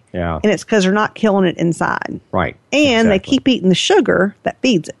away. Yeah. And it's because they're not killing it inside. Right. And they keep eating the sugar that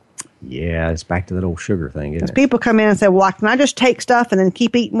feeds it. Yeah, it's back to that old sugar thing, isn't it? People come in and say, well, can I just take stuff and then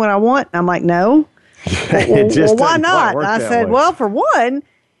keep eating what I want? And I'm like, no. well, why not? I said, well, for one,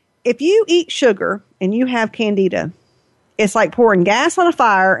 if you eat sugar and you have candida, it's like pouring gas on a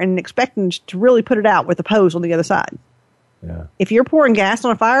fire and expecting to really put it out with a hose on the other side. Yeah. If you're pouring gas on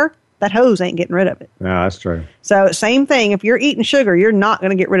a fire, that hose ain't getting rid of it. No, that's true. So same thing. If you're eating sugar, you're not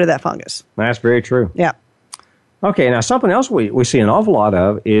going to get rid of that fungus. That's very true. Yeah. Okay, now something else we see an awful lot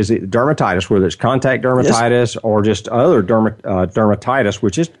of is dermatitis, whether it's contact dermatitis or just other dermatitis,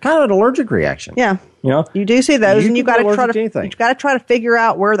 which is kind of an allergic reaction. Yeah. You know, you do see those, and you've got to try to figure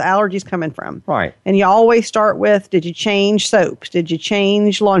out where the allergy's coming from. Right. And you always start with: did you change soaps? Did you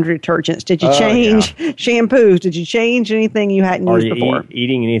change laundry detergents? Did you change shampoos? Did you change anything you hadn't used before?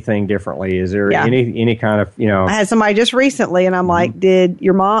 Eating anything differently? Is there any kind of I had somebody just recently, and I'm like, did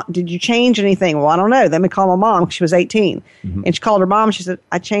you change anything? Well, I don't know. Let me call my mom. She was 18, and she called her mom. She said,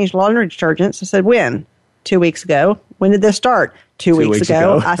 I changed laundry detergents. I said, when? 2 weeks ago. When did this start? 2 weeks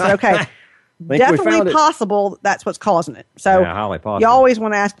ago. I said, okay. Definitely possible that's what's causing it. So highly possible. You always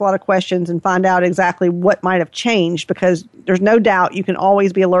want to ask a lot of questions and find out exactly what might have changed, because there's no doubt you can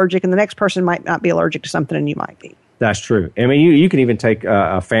always be allergic, and the next person might not be allergic to something and you might be. That's true. I mean, you can even take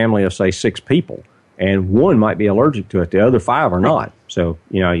a family of, say, 6 people, and one might be allergic to it. The other 5 are not. So,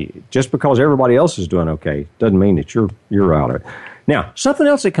 just because everybody else is doing okay doesn't mean that you're out of it. Now, something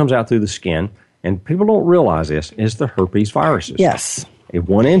else that comes out through the skin, and people don't realize this, is the herpes viruses. Yes.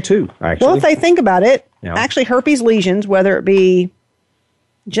 1 and 2, actually. Well, if they think about it, actually herpes lesions, whether it be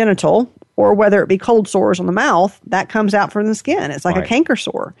genital or whether it be cold sores on the mouth, that comes out from the skin. It's like a canker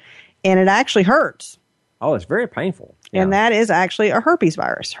sore, and it actually hurts. Oh, it's very painful. Yeah. And that is actually a herpes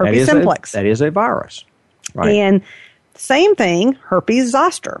virus, herpes simplex. That is a virus. Right. And same thing, herpes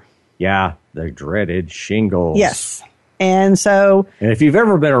zoster. Yeah, the dreaded shingles. Yes. And so, and if you've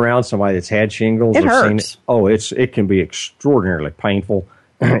ever been around somebody that's had shingles, it hurts. It can be extraordinarily painful.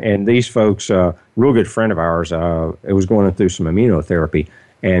 And these folks, a real good friend of ours, it was going through some immunotherapy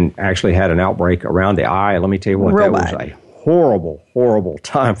and actually had an outbreak around the eye. Let me tell you what, was a horrible, horrible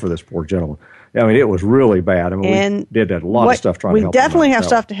time for this poor gentleman. I mean, it was really bad. I mean, we did a lot of stuff trying to help. We definitely have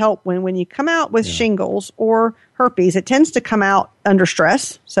stuff to help when you come out with shingles or herpes. It tends to come out under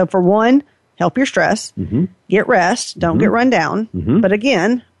stress. So for one, help your stress, get rest, don't get run down. But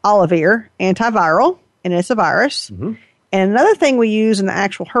again, Olivir, antiviral, and it's a virus. And another thing we use in the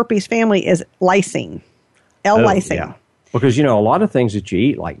actual herpes family is lysine, L-lysine. Yeah. Because, a lot of things that you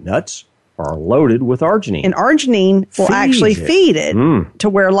eat, like nuts, are loaded with arginine. And arginine will actually feed it to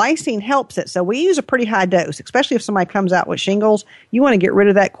where lysine helps it. So we use a pretty high dose, especially if somebody comes out with shingles. You want to get rid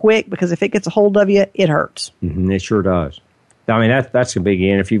of that quick, because if it gets a hold of you, it hurts. It sure does. I mean, that's a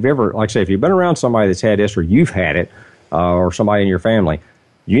biggie. And if you've ever, like I say, if you've been around somebody that's had this, or you've had it, or somebody in your family,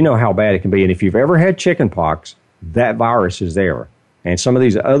 you know how bad it can be. And if you've ever had chicken pox, that virus is there. And some of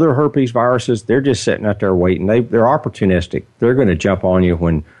these other herpes viruses, they're just sitting out there waiting. They're opportunistic. They're going to jump on you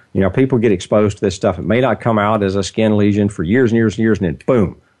when, people get exposed to this stuff. It may not come out as a skin lesion for years and years and years, and then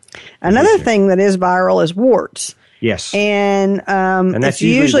boom. Another thing that is viral is warts. Yes, and that's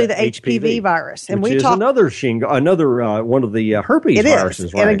usually the HPV virus, and which is another one of the herpes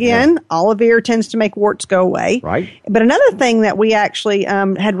viruses. Right? And again, Olivir tends to make warts go away. Right. But another thing that we actually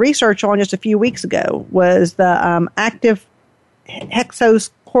had research on just a few weeks ago was the active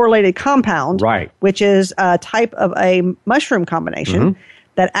hexocorrelated compound, which is a type of a mushroom combination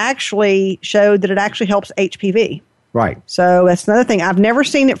that actually showed that it actually helps HPV. Right. So that's another thing. I've never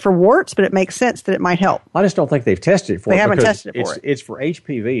seen it for warts, but it makes sense that it might help. I just don't think they've tested it for it. They haven't tested it for it. It's for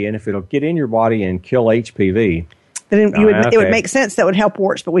HPV, and if it'll get in your body and kill HPV, then it would make sense that would help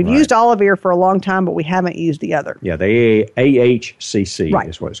warts. But we've used Olivir for a long time, but we haven't used the other. Yeah, the AHCC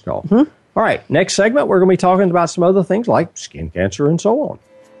is what it's called. All right, next segment, we're going to be talking about some other things like skin cancer and so on.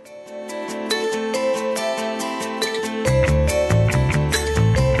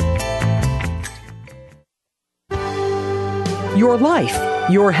 Your life,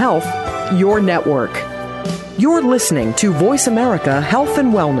 your health, your network. You're listening to Voice America Health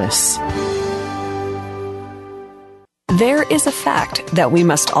and Wellness. There is a fact that we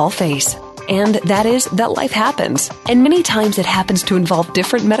must all face, and that is that life happens. And many times it happens to involve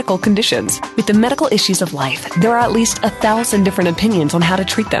different medical conditions. With the medical issues of life, there are at least 1,000 different opinions on how to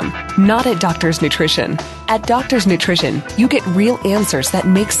treat them. Not at Doctor's Nutrition. At Doctor's Nutrition, you get real answers that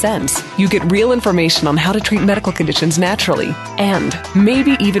make sense. You get real information on how to treat medical conditions naturally, and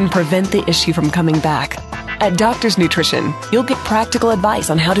maybe even prevent the issue from coming back. At Doctor's Nutrition, you'll get practical advice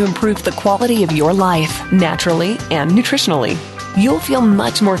on how to improve the quality of your life, naturally and nutritionally. You'll feel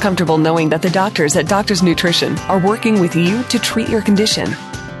much more comfortable knowing that the doctors at Doctor's Nutrition are working with you to treat your condition.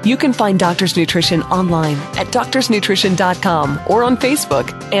 You can find Doctor's Nutrition online at doctorsnutrition.com or on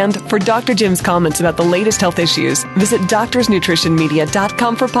Facebook. And for Dr. Jim's comments about the latest health issues, visit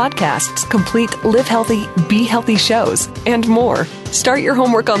doctorsnutritionmedia.com for podcasts, complete Live Healthy, Be Healthy shows, and more. Start your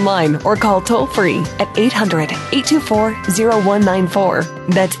homework online or call toll-free at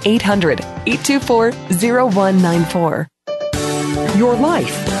 800-824-0194. That's 800-824-0194. Your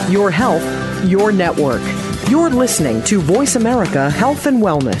life, your health, your network. You're listening to Voice America Health and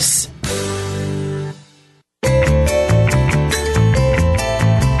Wellness.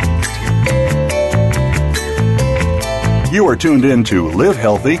 You are tuned in to Live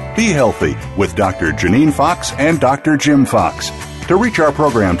Healthy, Be Healthy with Dr. Janine Fox and Dr. Jim Fox. To reach our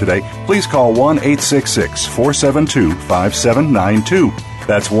program today, please call 1-866-472-5792.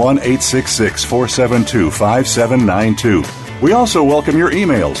 That's 1-866-472-5792. We also welcome your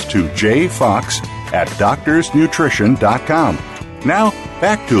emails to jfox@doctorsnutrition.com. Now,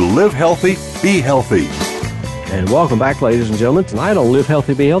 back to Live Healthy, Be Healthy. And welcome back, ladies and gentlemen. Tonight on Live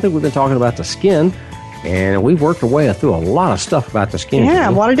Healthy, Be Healthy, we've been talking about the skin, and we've worked our way through a lot of stuff about the skin. Yeah,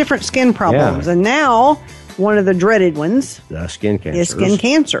 a lot of different skin problems. Yeah. And now, one of the dreaded ones the skin cancer. is skin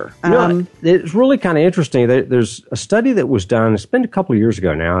cancer. It's really kind of interesting. There's a study that was done, it's been a couple of years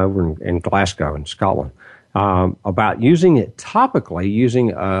ago now, over in Glasgow in Scotland, about using it topically, using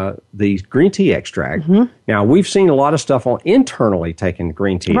the green tea extract. Mm-hmm. Now, we've seen a lot of stuff on internally taking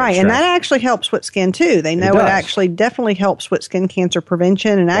green tea right, extract. And that actually helps with skin, too. They know it actually definitely helps with skin cancer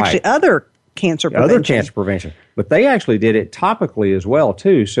prevention and actually other cancer prevention. But they actually did it topically as well,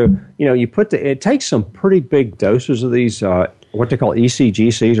 too. So, you put it takes some pretty big doses of these, what they call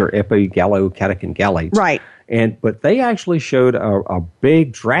ECGCs or epigallocatechin galates. Right. But they actually showed a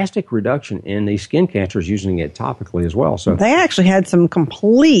big, drastic reduction in these skin cancers using it topically as well. So they actually had some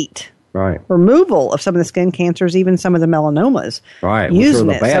complete removal of some of the skin cancers, even some of the melanomas,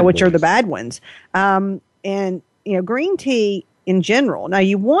 using it. Which are the bad ones. And green tea in general. Now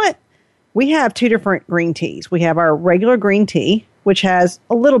we have two different green teas. We have our regular green tea, which has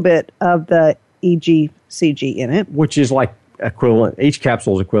a little bit of the EGCG in it, which is like equivalent. Each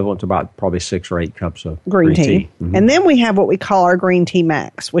capsule is equivalent to about probably 6 or 8 cups of green tea. Mm-hmm. And then we have what we call our green tea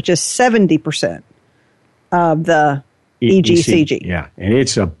max, which is 70% of the EGCG. Yeah, and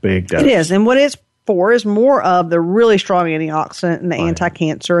it's a big dose. It is. And what it's for is more of the really strong antioxidant and the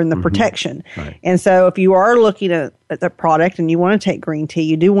anti-cancer and the protection. Right. And so if you are looking at the product and you want to take green tea,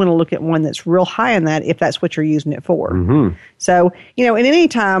 you do want to look at one that's real high in that if that's what you're using it for. Mm-hmm. So, at any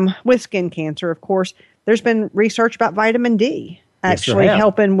time with skin cancer, of course, there's been research about vitamin D actually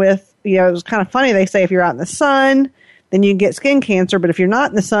helping with, it was kind of funny. They say if you're out in the sun, then you get skin cancer. But if you're not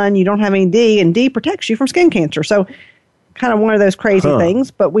in the sun, you don't have any D, and D protects you from skin cancer. So kind of one of those crazy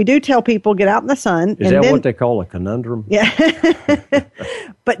things. But we do tell people get out in the sun. Is that what they call a conundrum? Yeah.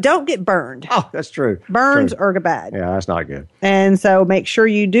 But don't get burned. Oh, that's true. Burns are bad. Yeah, that's not good. And so make sure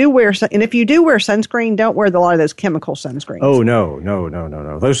you do wear, and if you do wear sunscreen, don't wear a lot of those chemical sunscreens. Oh,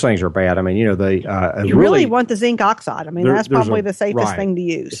 no. Those things are bad. I mean, they you really want the zinc oxide. I mean, that's probably the safest thing to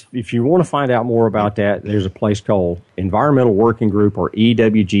use. If you want to find out more about that, there's a place called Environmental Working Group, or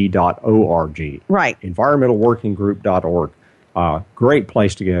EWG.org. Right. Environmentalworkinggroup.org. Great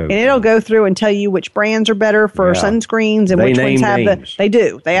place to go. And it'll go through and tell you which brands are better for sunscreens and which ones have names. They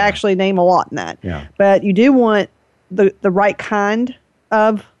do. They actually name a lot in that. Yeah. But you do want the right kind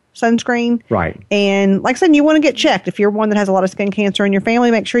of sunscreen. Right. And like I said, you want to get checked. If you're one that has a lot of skin cancer in your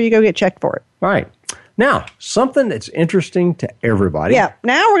family, make sure you go get checked for it. Right. Now, something that's interesting to everybody. Yeah.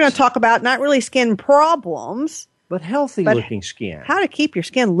 Now we're going to talk about not really skin problems, but healthy-looking skin. How to keep your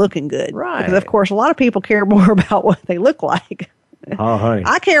skin looking good. Right. Because, of course, a lot of people care more about what they look like. Oh, honey.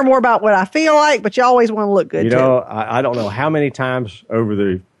 I care more about what I feel like, but you always want to look good, too. I don't know how many times over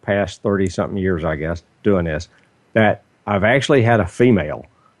the past 30-something years, I guess, doing this, that I've actually had a female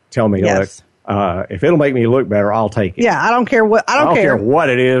tell me, look, If it'll make me look better, I'll take it. Yeah, I don't care what I don't care what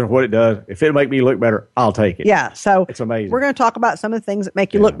it is, what it does. If it'll make me look better, I'll take it. Yeah, so it's amazing. We're going to talk about some of the things that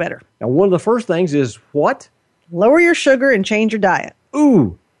make you look better. Now, one of the first things is what? Lower your sugar and change your diet.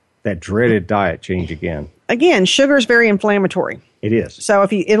 Ooh, that dreaded diet change again. Again, sugar is very inflammatory. It is. So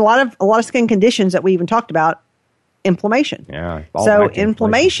if you in a lot of skin conditions that we even talked about, inflammation. Yeah. So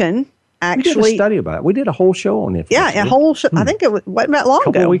inflammation actually. We did a study about it. We did a whole show on inflammation. Yeah, a whole show. I think it wasn't that long ago.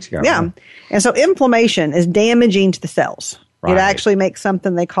 A couple of weeks ago. Yeah. And so inflammation is damaging to the cells. Right. It actually makes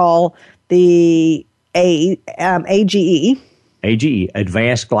something they call the AGE. AGE,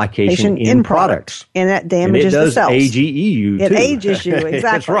 advanced glycation in products. And that damages the cells. AGE you, too. It ages you, exactly.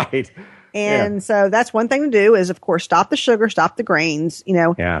 That's right. And so that's one thing to do is, of course, stop the sugar, stop the grains,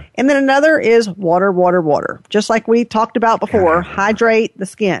 Yeah. And then another is water. Just like we talked about before, hydrate the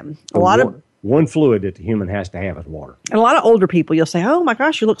skin. One fluid that the human has to have is water. And a lot of older people, you'll say, oh my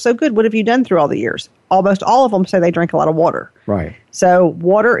gosh, you look so good. What have you done through all the years? Almost all of them say they drink a lot of water. Right. So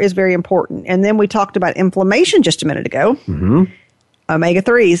water is very important. And then we talked about inflammation just a minute ago. Mm-hmm.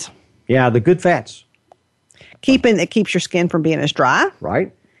 Omega-3s. Yeah, the good fats. It keeps your skin from being as dry.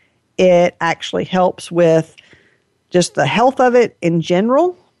 Right. It actually helps with just the health of it in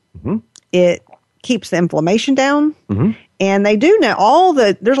general. Mm-hmm. It keeps the inflammation down. Mm-hmm. And they do know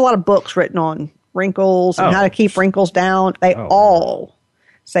there's a lot of books written on wrinkles and how to keep wrinkles down. They all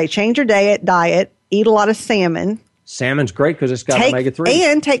say change your diet, eat a lot of salmon. Salmon's great because it's got omega-3.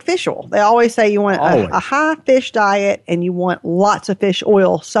 And take fish oil. They always say you want a high fish diet and you want lots of fish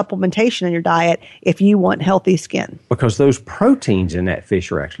oil supplementation in your diet if you want healthy skin. Because those proteins in that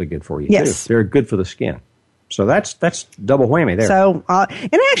fish are actually good for you, too. They're good for the skin. So that's double whammy there. So,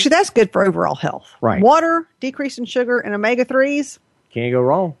 and actually that's good for overall health. Right. Water, decrease in sugar, and omega-3s. Can't go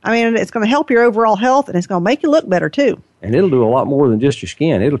wrong. I mean, it's going to help your overall health, and it's going to make you look better, too. And it'll do a lot more than just your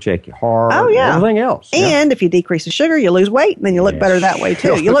skin. It'll check your heart and everything else. And if you decrease the sugar, you lose weight, and then you look better that way,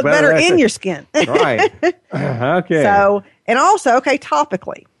 too. You look better in your skin. Right. Okay. So, and also,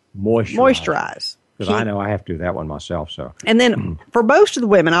 topically. Moisturize. Because I know I have to do that one myself. So. And then for most of the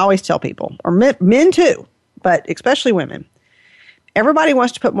women, I always tell people, or men too, but especially women, everybody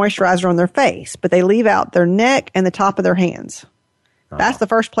wants to put moisturizer on their face, but they leave out their neck and the top of their hands. That's the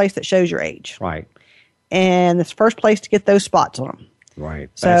first place that shows your age. Right. And it's the first place to get those spots on them. Right.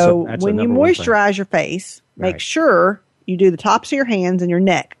 So when you moisturize your face, make sure you do the tops of your hands and your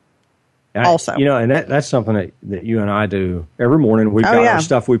neck also. And that's something that you and I do every morning. We've got our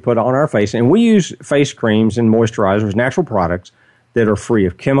stuff we put on our face. And we use face creams and moisturizers, natural products that are free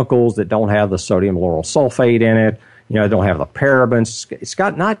of chemicals, that don't have the sodium lauryl sulfate in it. Don't have the parabens. It's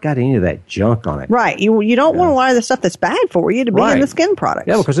not got any of that junk on it. Right. You don't want a lot of the stuff that's bad for you to be in the skin products.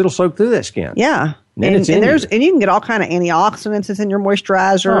 Yeah, because it'll soak through that skin. Yeah. And you can get all kind of antioxidants in your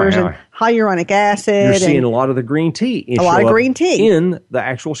moisturizers and hyaluronic acid. You're seeing a lot of the green tea. A lot of green tea in the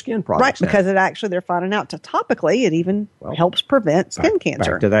actual skin products. Right, because they're finding out topically it even helps prevent skin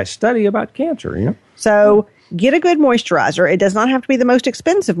cancer. Back to that study about cancer, So get a good moisturizer. It does not have to be the most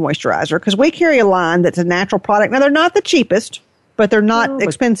expensive moisturizer because we carry a line that's a natural product. Now, they're not the cheapest, but they're not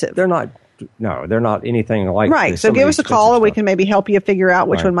expensive. They're not anything like right. So give us a call and we can maybe help you figure out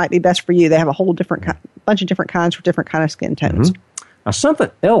which one might be best for you. They have a whole bunch of different kinds for different kind of skin tones. Mm-hmm. Now, something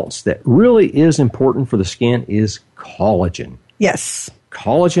else that really is important for the skin is collagen. Yes.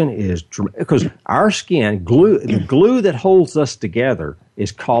 Collagen is because our skin the glue that holds us together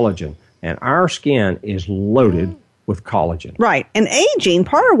is collagen, and our skin is loaded with collagen. Right. And aging,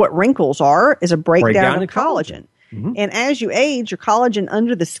 part of what wrinkles are is a breakdown of collagen. Mm-hmm. And as you age, your collagen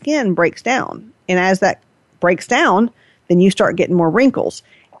under the skin breaks down. And as that breaks down, then you start getting more wrinkles.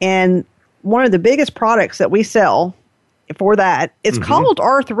 And one of the biggest products that we sell for that, it's called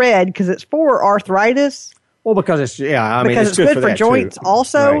Arthred because it's for arthritis. Well, because it's good for joints too.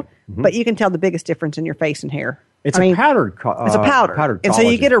 also. Right. Mm-hmm. But you can tell the biggest difference in your face and hair. It's a powdered It's a powder. And so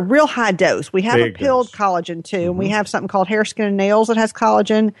you collagen. get a real high dose. We have a pilled collagen, too. And we have something called Hair, Skin, and Nails that has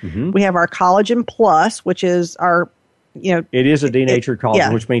collagen. Mm-hmm. We have our Collagen Plus, which is our, It is a denatured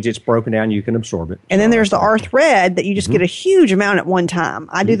collagen, which means it's broken down. You can absorb it. And then there's the Arthred that you just get a huge amount at one time.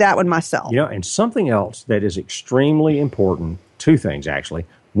 I do that one myself. And something else that is extremely important, two things, actually.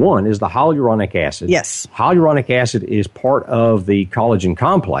 One is the hyaluronic acid. Yes. Hyaluronic acid is part of the collagen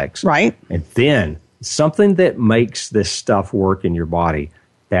complex. Right. And then something that makes this stuff work in your body,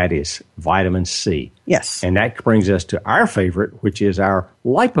 that is vitamin C. Yes. And that brings us to our favorite, which is our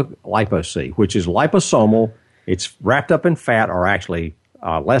lipo-C, which is liposomal. It's wrapped up in fat, or actually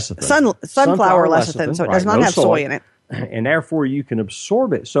lecithin. Sunflower lecithin, so it does not have soy in it. and therefore you can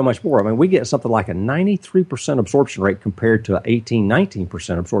absorb it so much more. I mean, we get something like a 93% absorption rate compared to an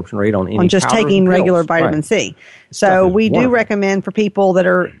 19% absorption rate on any on just powders taking and regular pills. vitamin Right. C. So we do wonderful. recommend for people that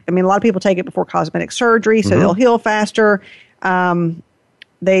are, I mean, a lot of people take it before cosmetic surgery, so they'll heal faster.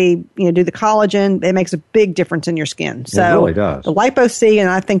 They do the collagen. It makes a big difference in your skin. So It really does. the Lipo C and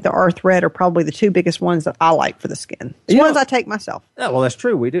I think the Earth Red are probably the two biggest ones that I like for the skin. The ones I take myself. Yeah, well, that's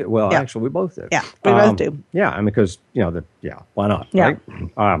true. We do. Well, Yeah. actually, we both do. Yeah, we both do. Yeah, I mean, because, why not? Yeah.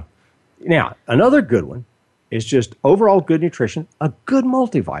 Right? Now, another good one is just overall good nutrition, a good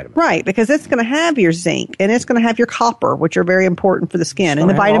multivitamin. Right, because it's going to have your zinc and it's going to have your copper, which are very important for the skin, and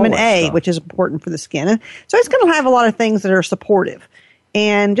the gonna have vitamin all that A, stuff. which is important for the skin. And so it's going to have a lot of things that are supportive.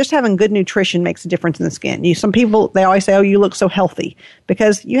 And just having good nutrition makes a difference in the skin. Some people, they always say, oh, you look so healthy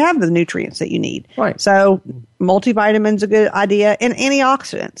because you have the nutrients that you need. Right. So multivitamins a good idea. And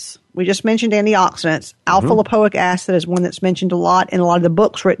antioxidants. We just mentioned antioxidants. Alpha lipoic acid is one that's mentioned a lot in a lot of the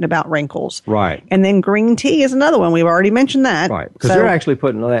books written about wrinkles. Right. And then green tea is another one. We've already mentioned that. Right, because So- they're actually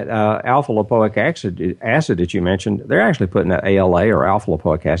putting that alpha lipoic acid that you mentioned, they're actually putting that ALA or alpha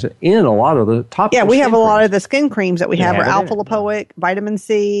lipoic acid in a lot of the top. Yeah, we have a lot of the skin creams that we have are have it in alpha it. lipoic, vitamin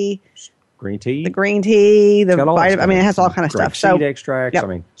C, green tea. the green tea, the It's got all that vitamin. I mean, it stuff. has all kind of stuff. So Seed extracts. Yep. I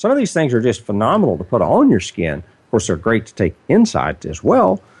mean, some of these things are just phenomenal to put on your skin. Of course, they're great to take inside as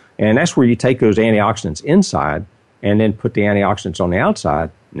well. And that's where you take those antioxidants inside and then put the antioxidants on the outside.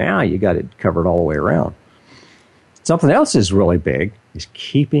 Now you got it covered all the way around. Something else is really big is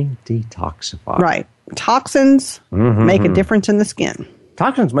keeping detoxified. right, toxins make a difference in the skin.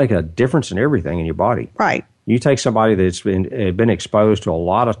 Toxins make a difference in everything in your body. Right. You take somebody that's been exposed to a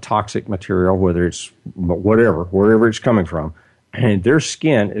lot of toxic material, whether it's wherever it's coming from, and their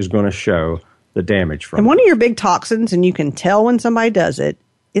skin is going to show the damage from And it. one of your big toxins, and you can tell when somebody does it,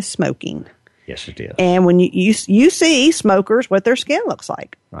 is smoking. Yes, it is. And when you see smokers, what their skin looks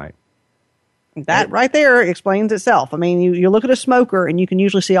like. Right. That right there explains itself. I mean, you look at a smoker, and you can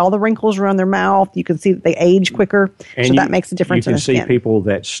usually see all the wrinkles around their mouth. You can see that they age quicker, so that makes a difference in You the can see skin. people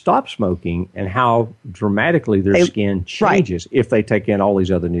that stop smoking and how dramatically their skin changes if they take in all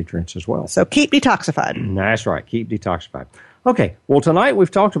these other nutrients as well. So keep detoxified. That's right. Keep detoxified. Okay. Well, tonight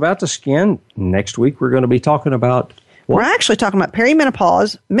we've talked about the skin. Next week we're going to be talking about We're actually talking about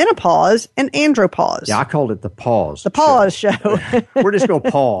perimenopause, menopause, and andropause. Yeah, I called it the pause. The pause show. We're just going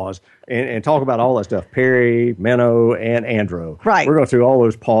to pause and talk about all that stuff, peri, meno, and andro. Right. We're going through all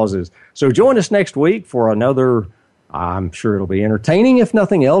those pauses. So join us next week for another, I'm sure it'll be entertaining, if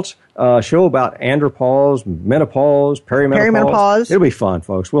nothing else, show about andropause, menopause, perimenopause. It'll be fun,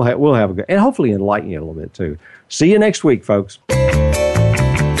 folks. We'll have a good, and hopefully enlighten you a little bit, too. See you next week, folks.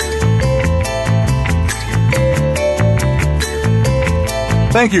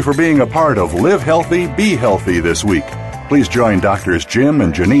 Thank you for being a part of Live Healthy, Be Healthy this week. Please join Doctors Jim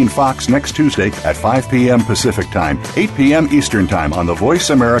and Janine Fox next Tuesday at 5 p.m. Pacific Time, 8 p.m. Eastern Time on the Voice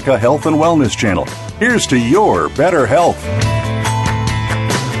America Health and Wellness Channel. Here's to your better health.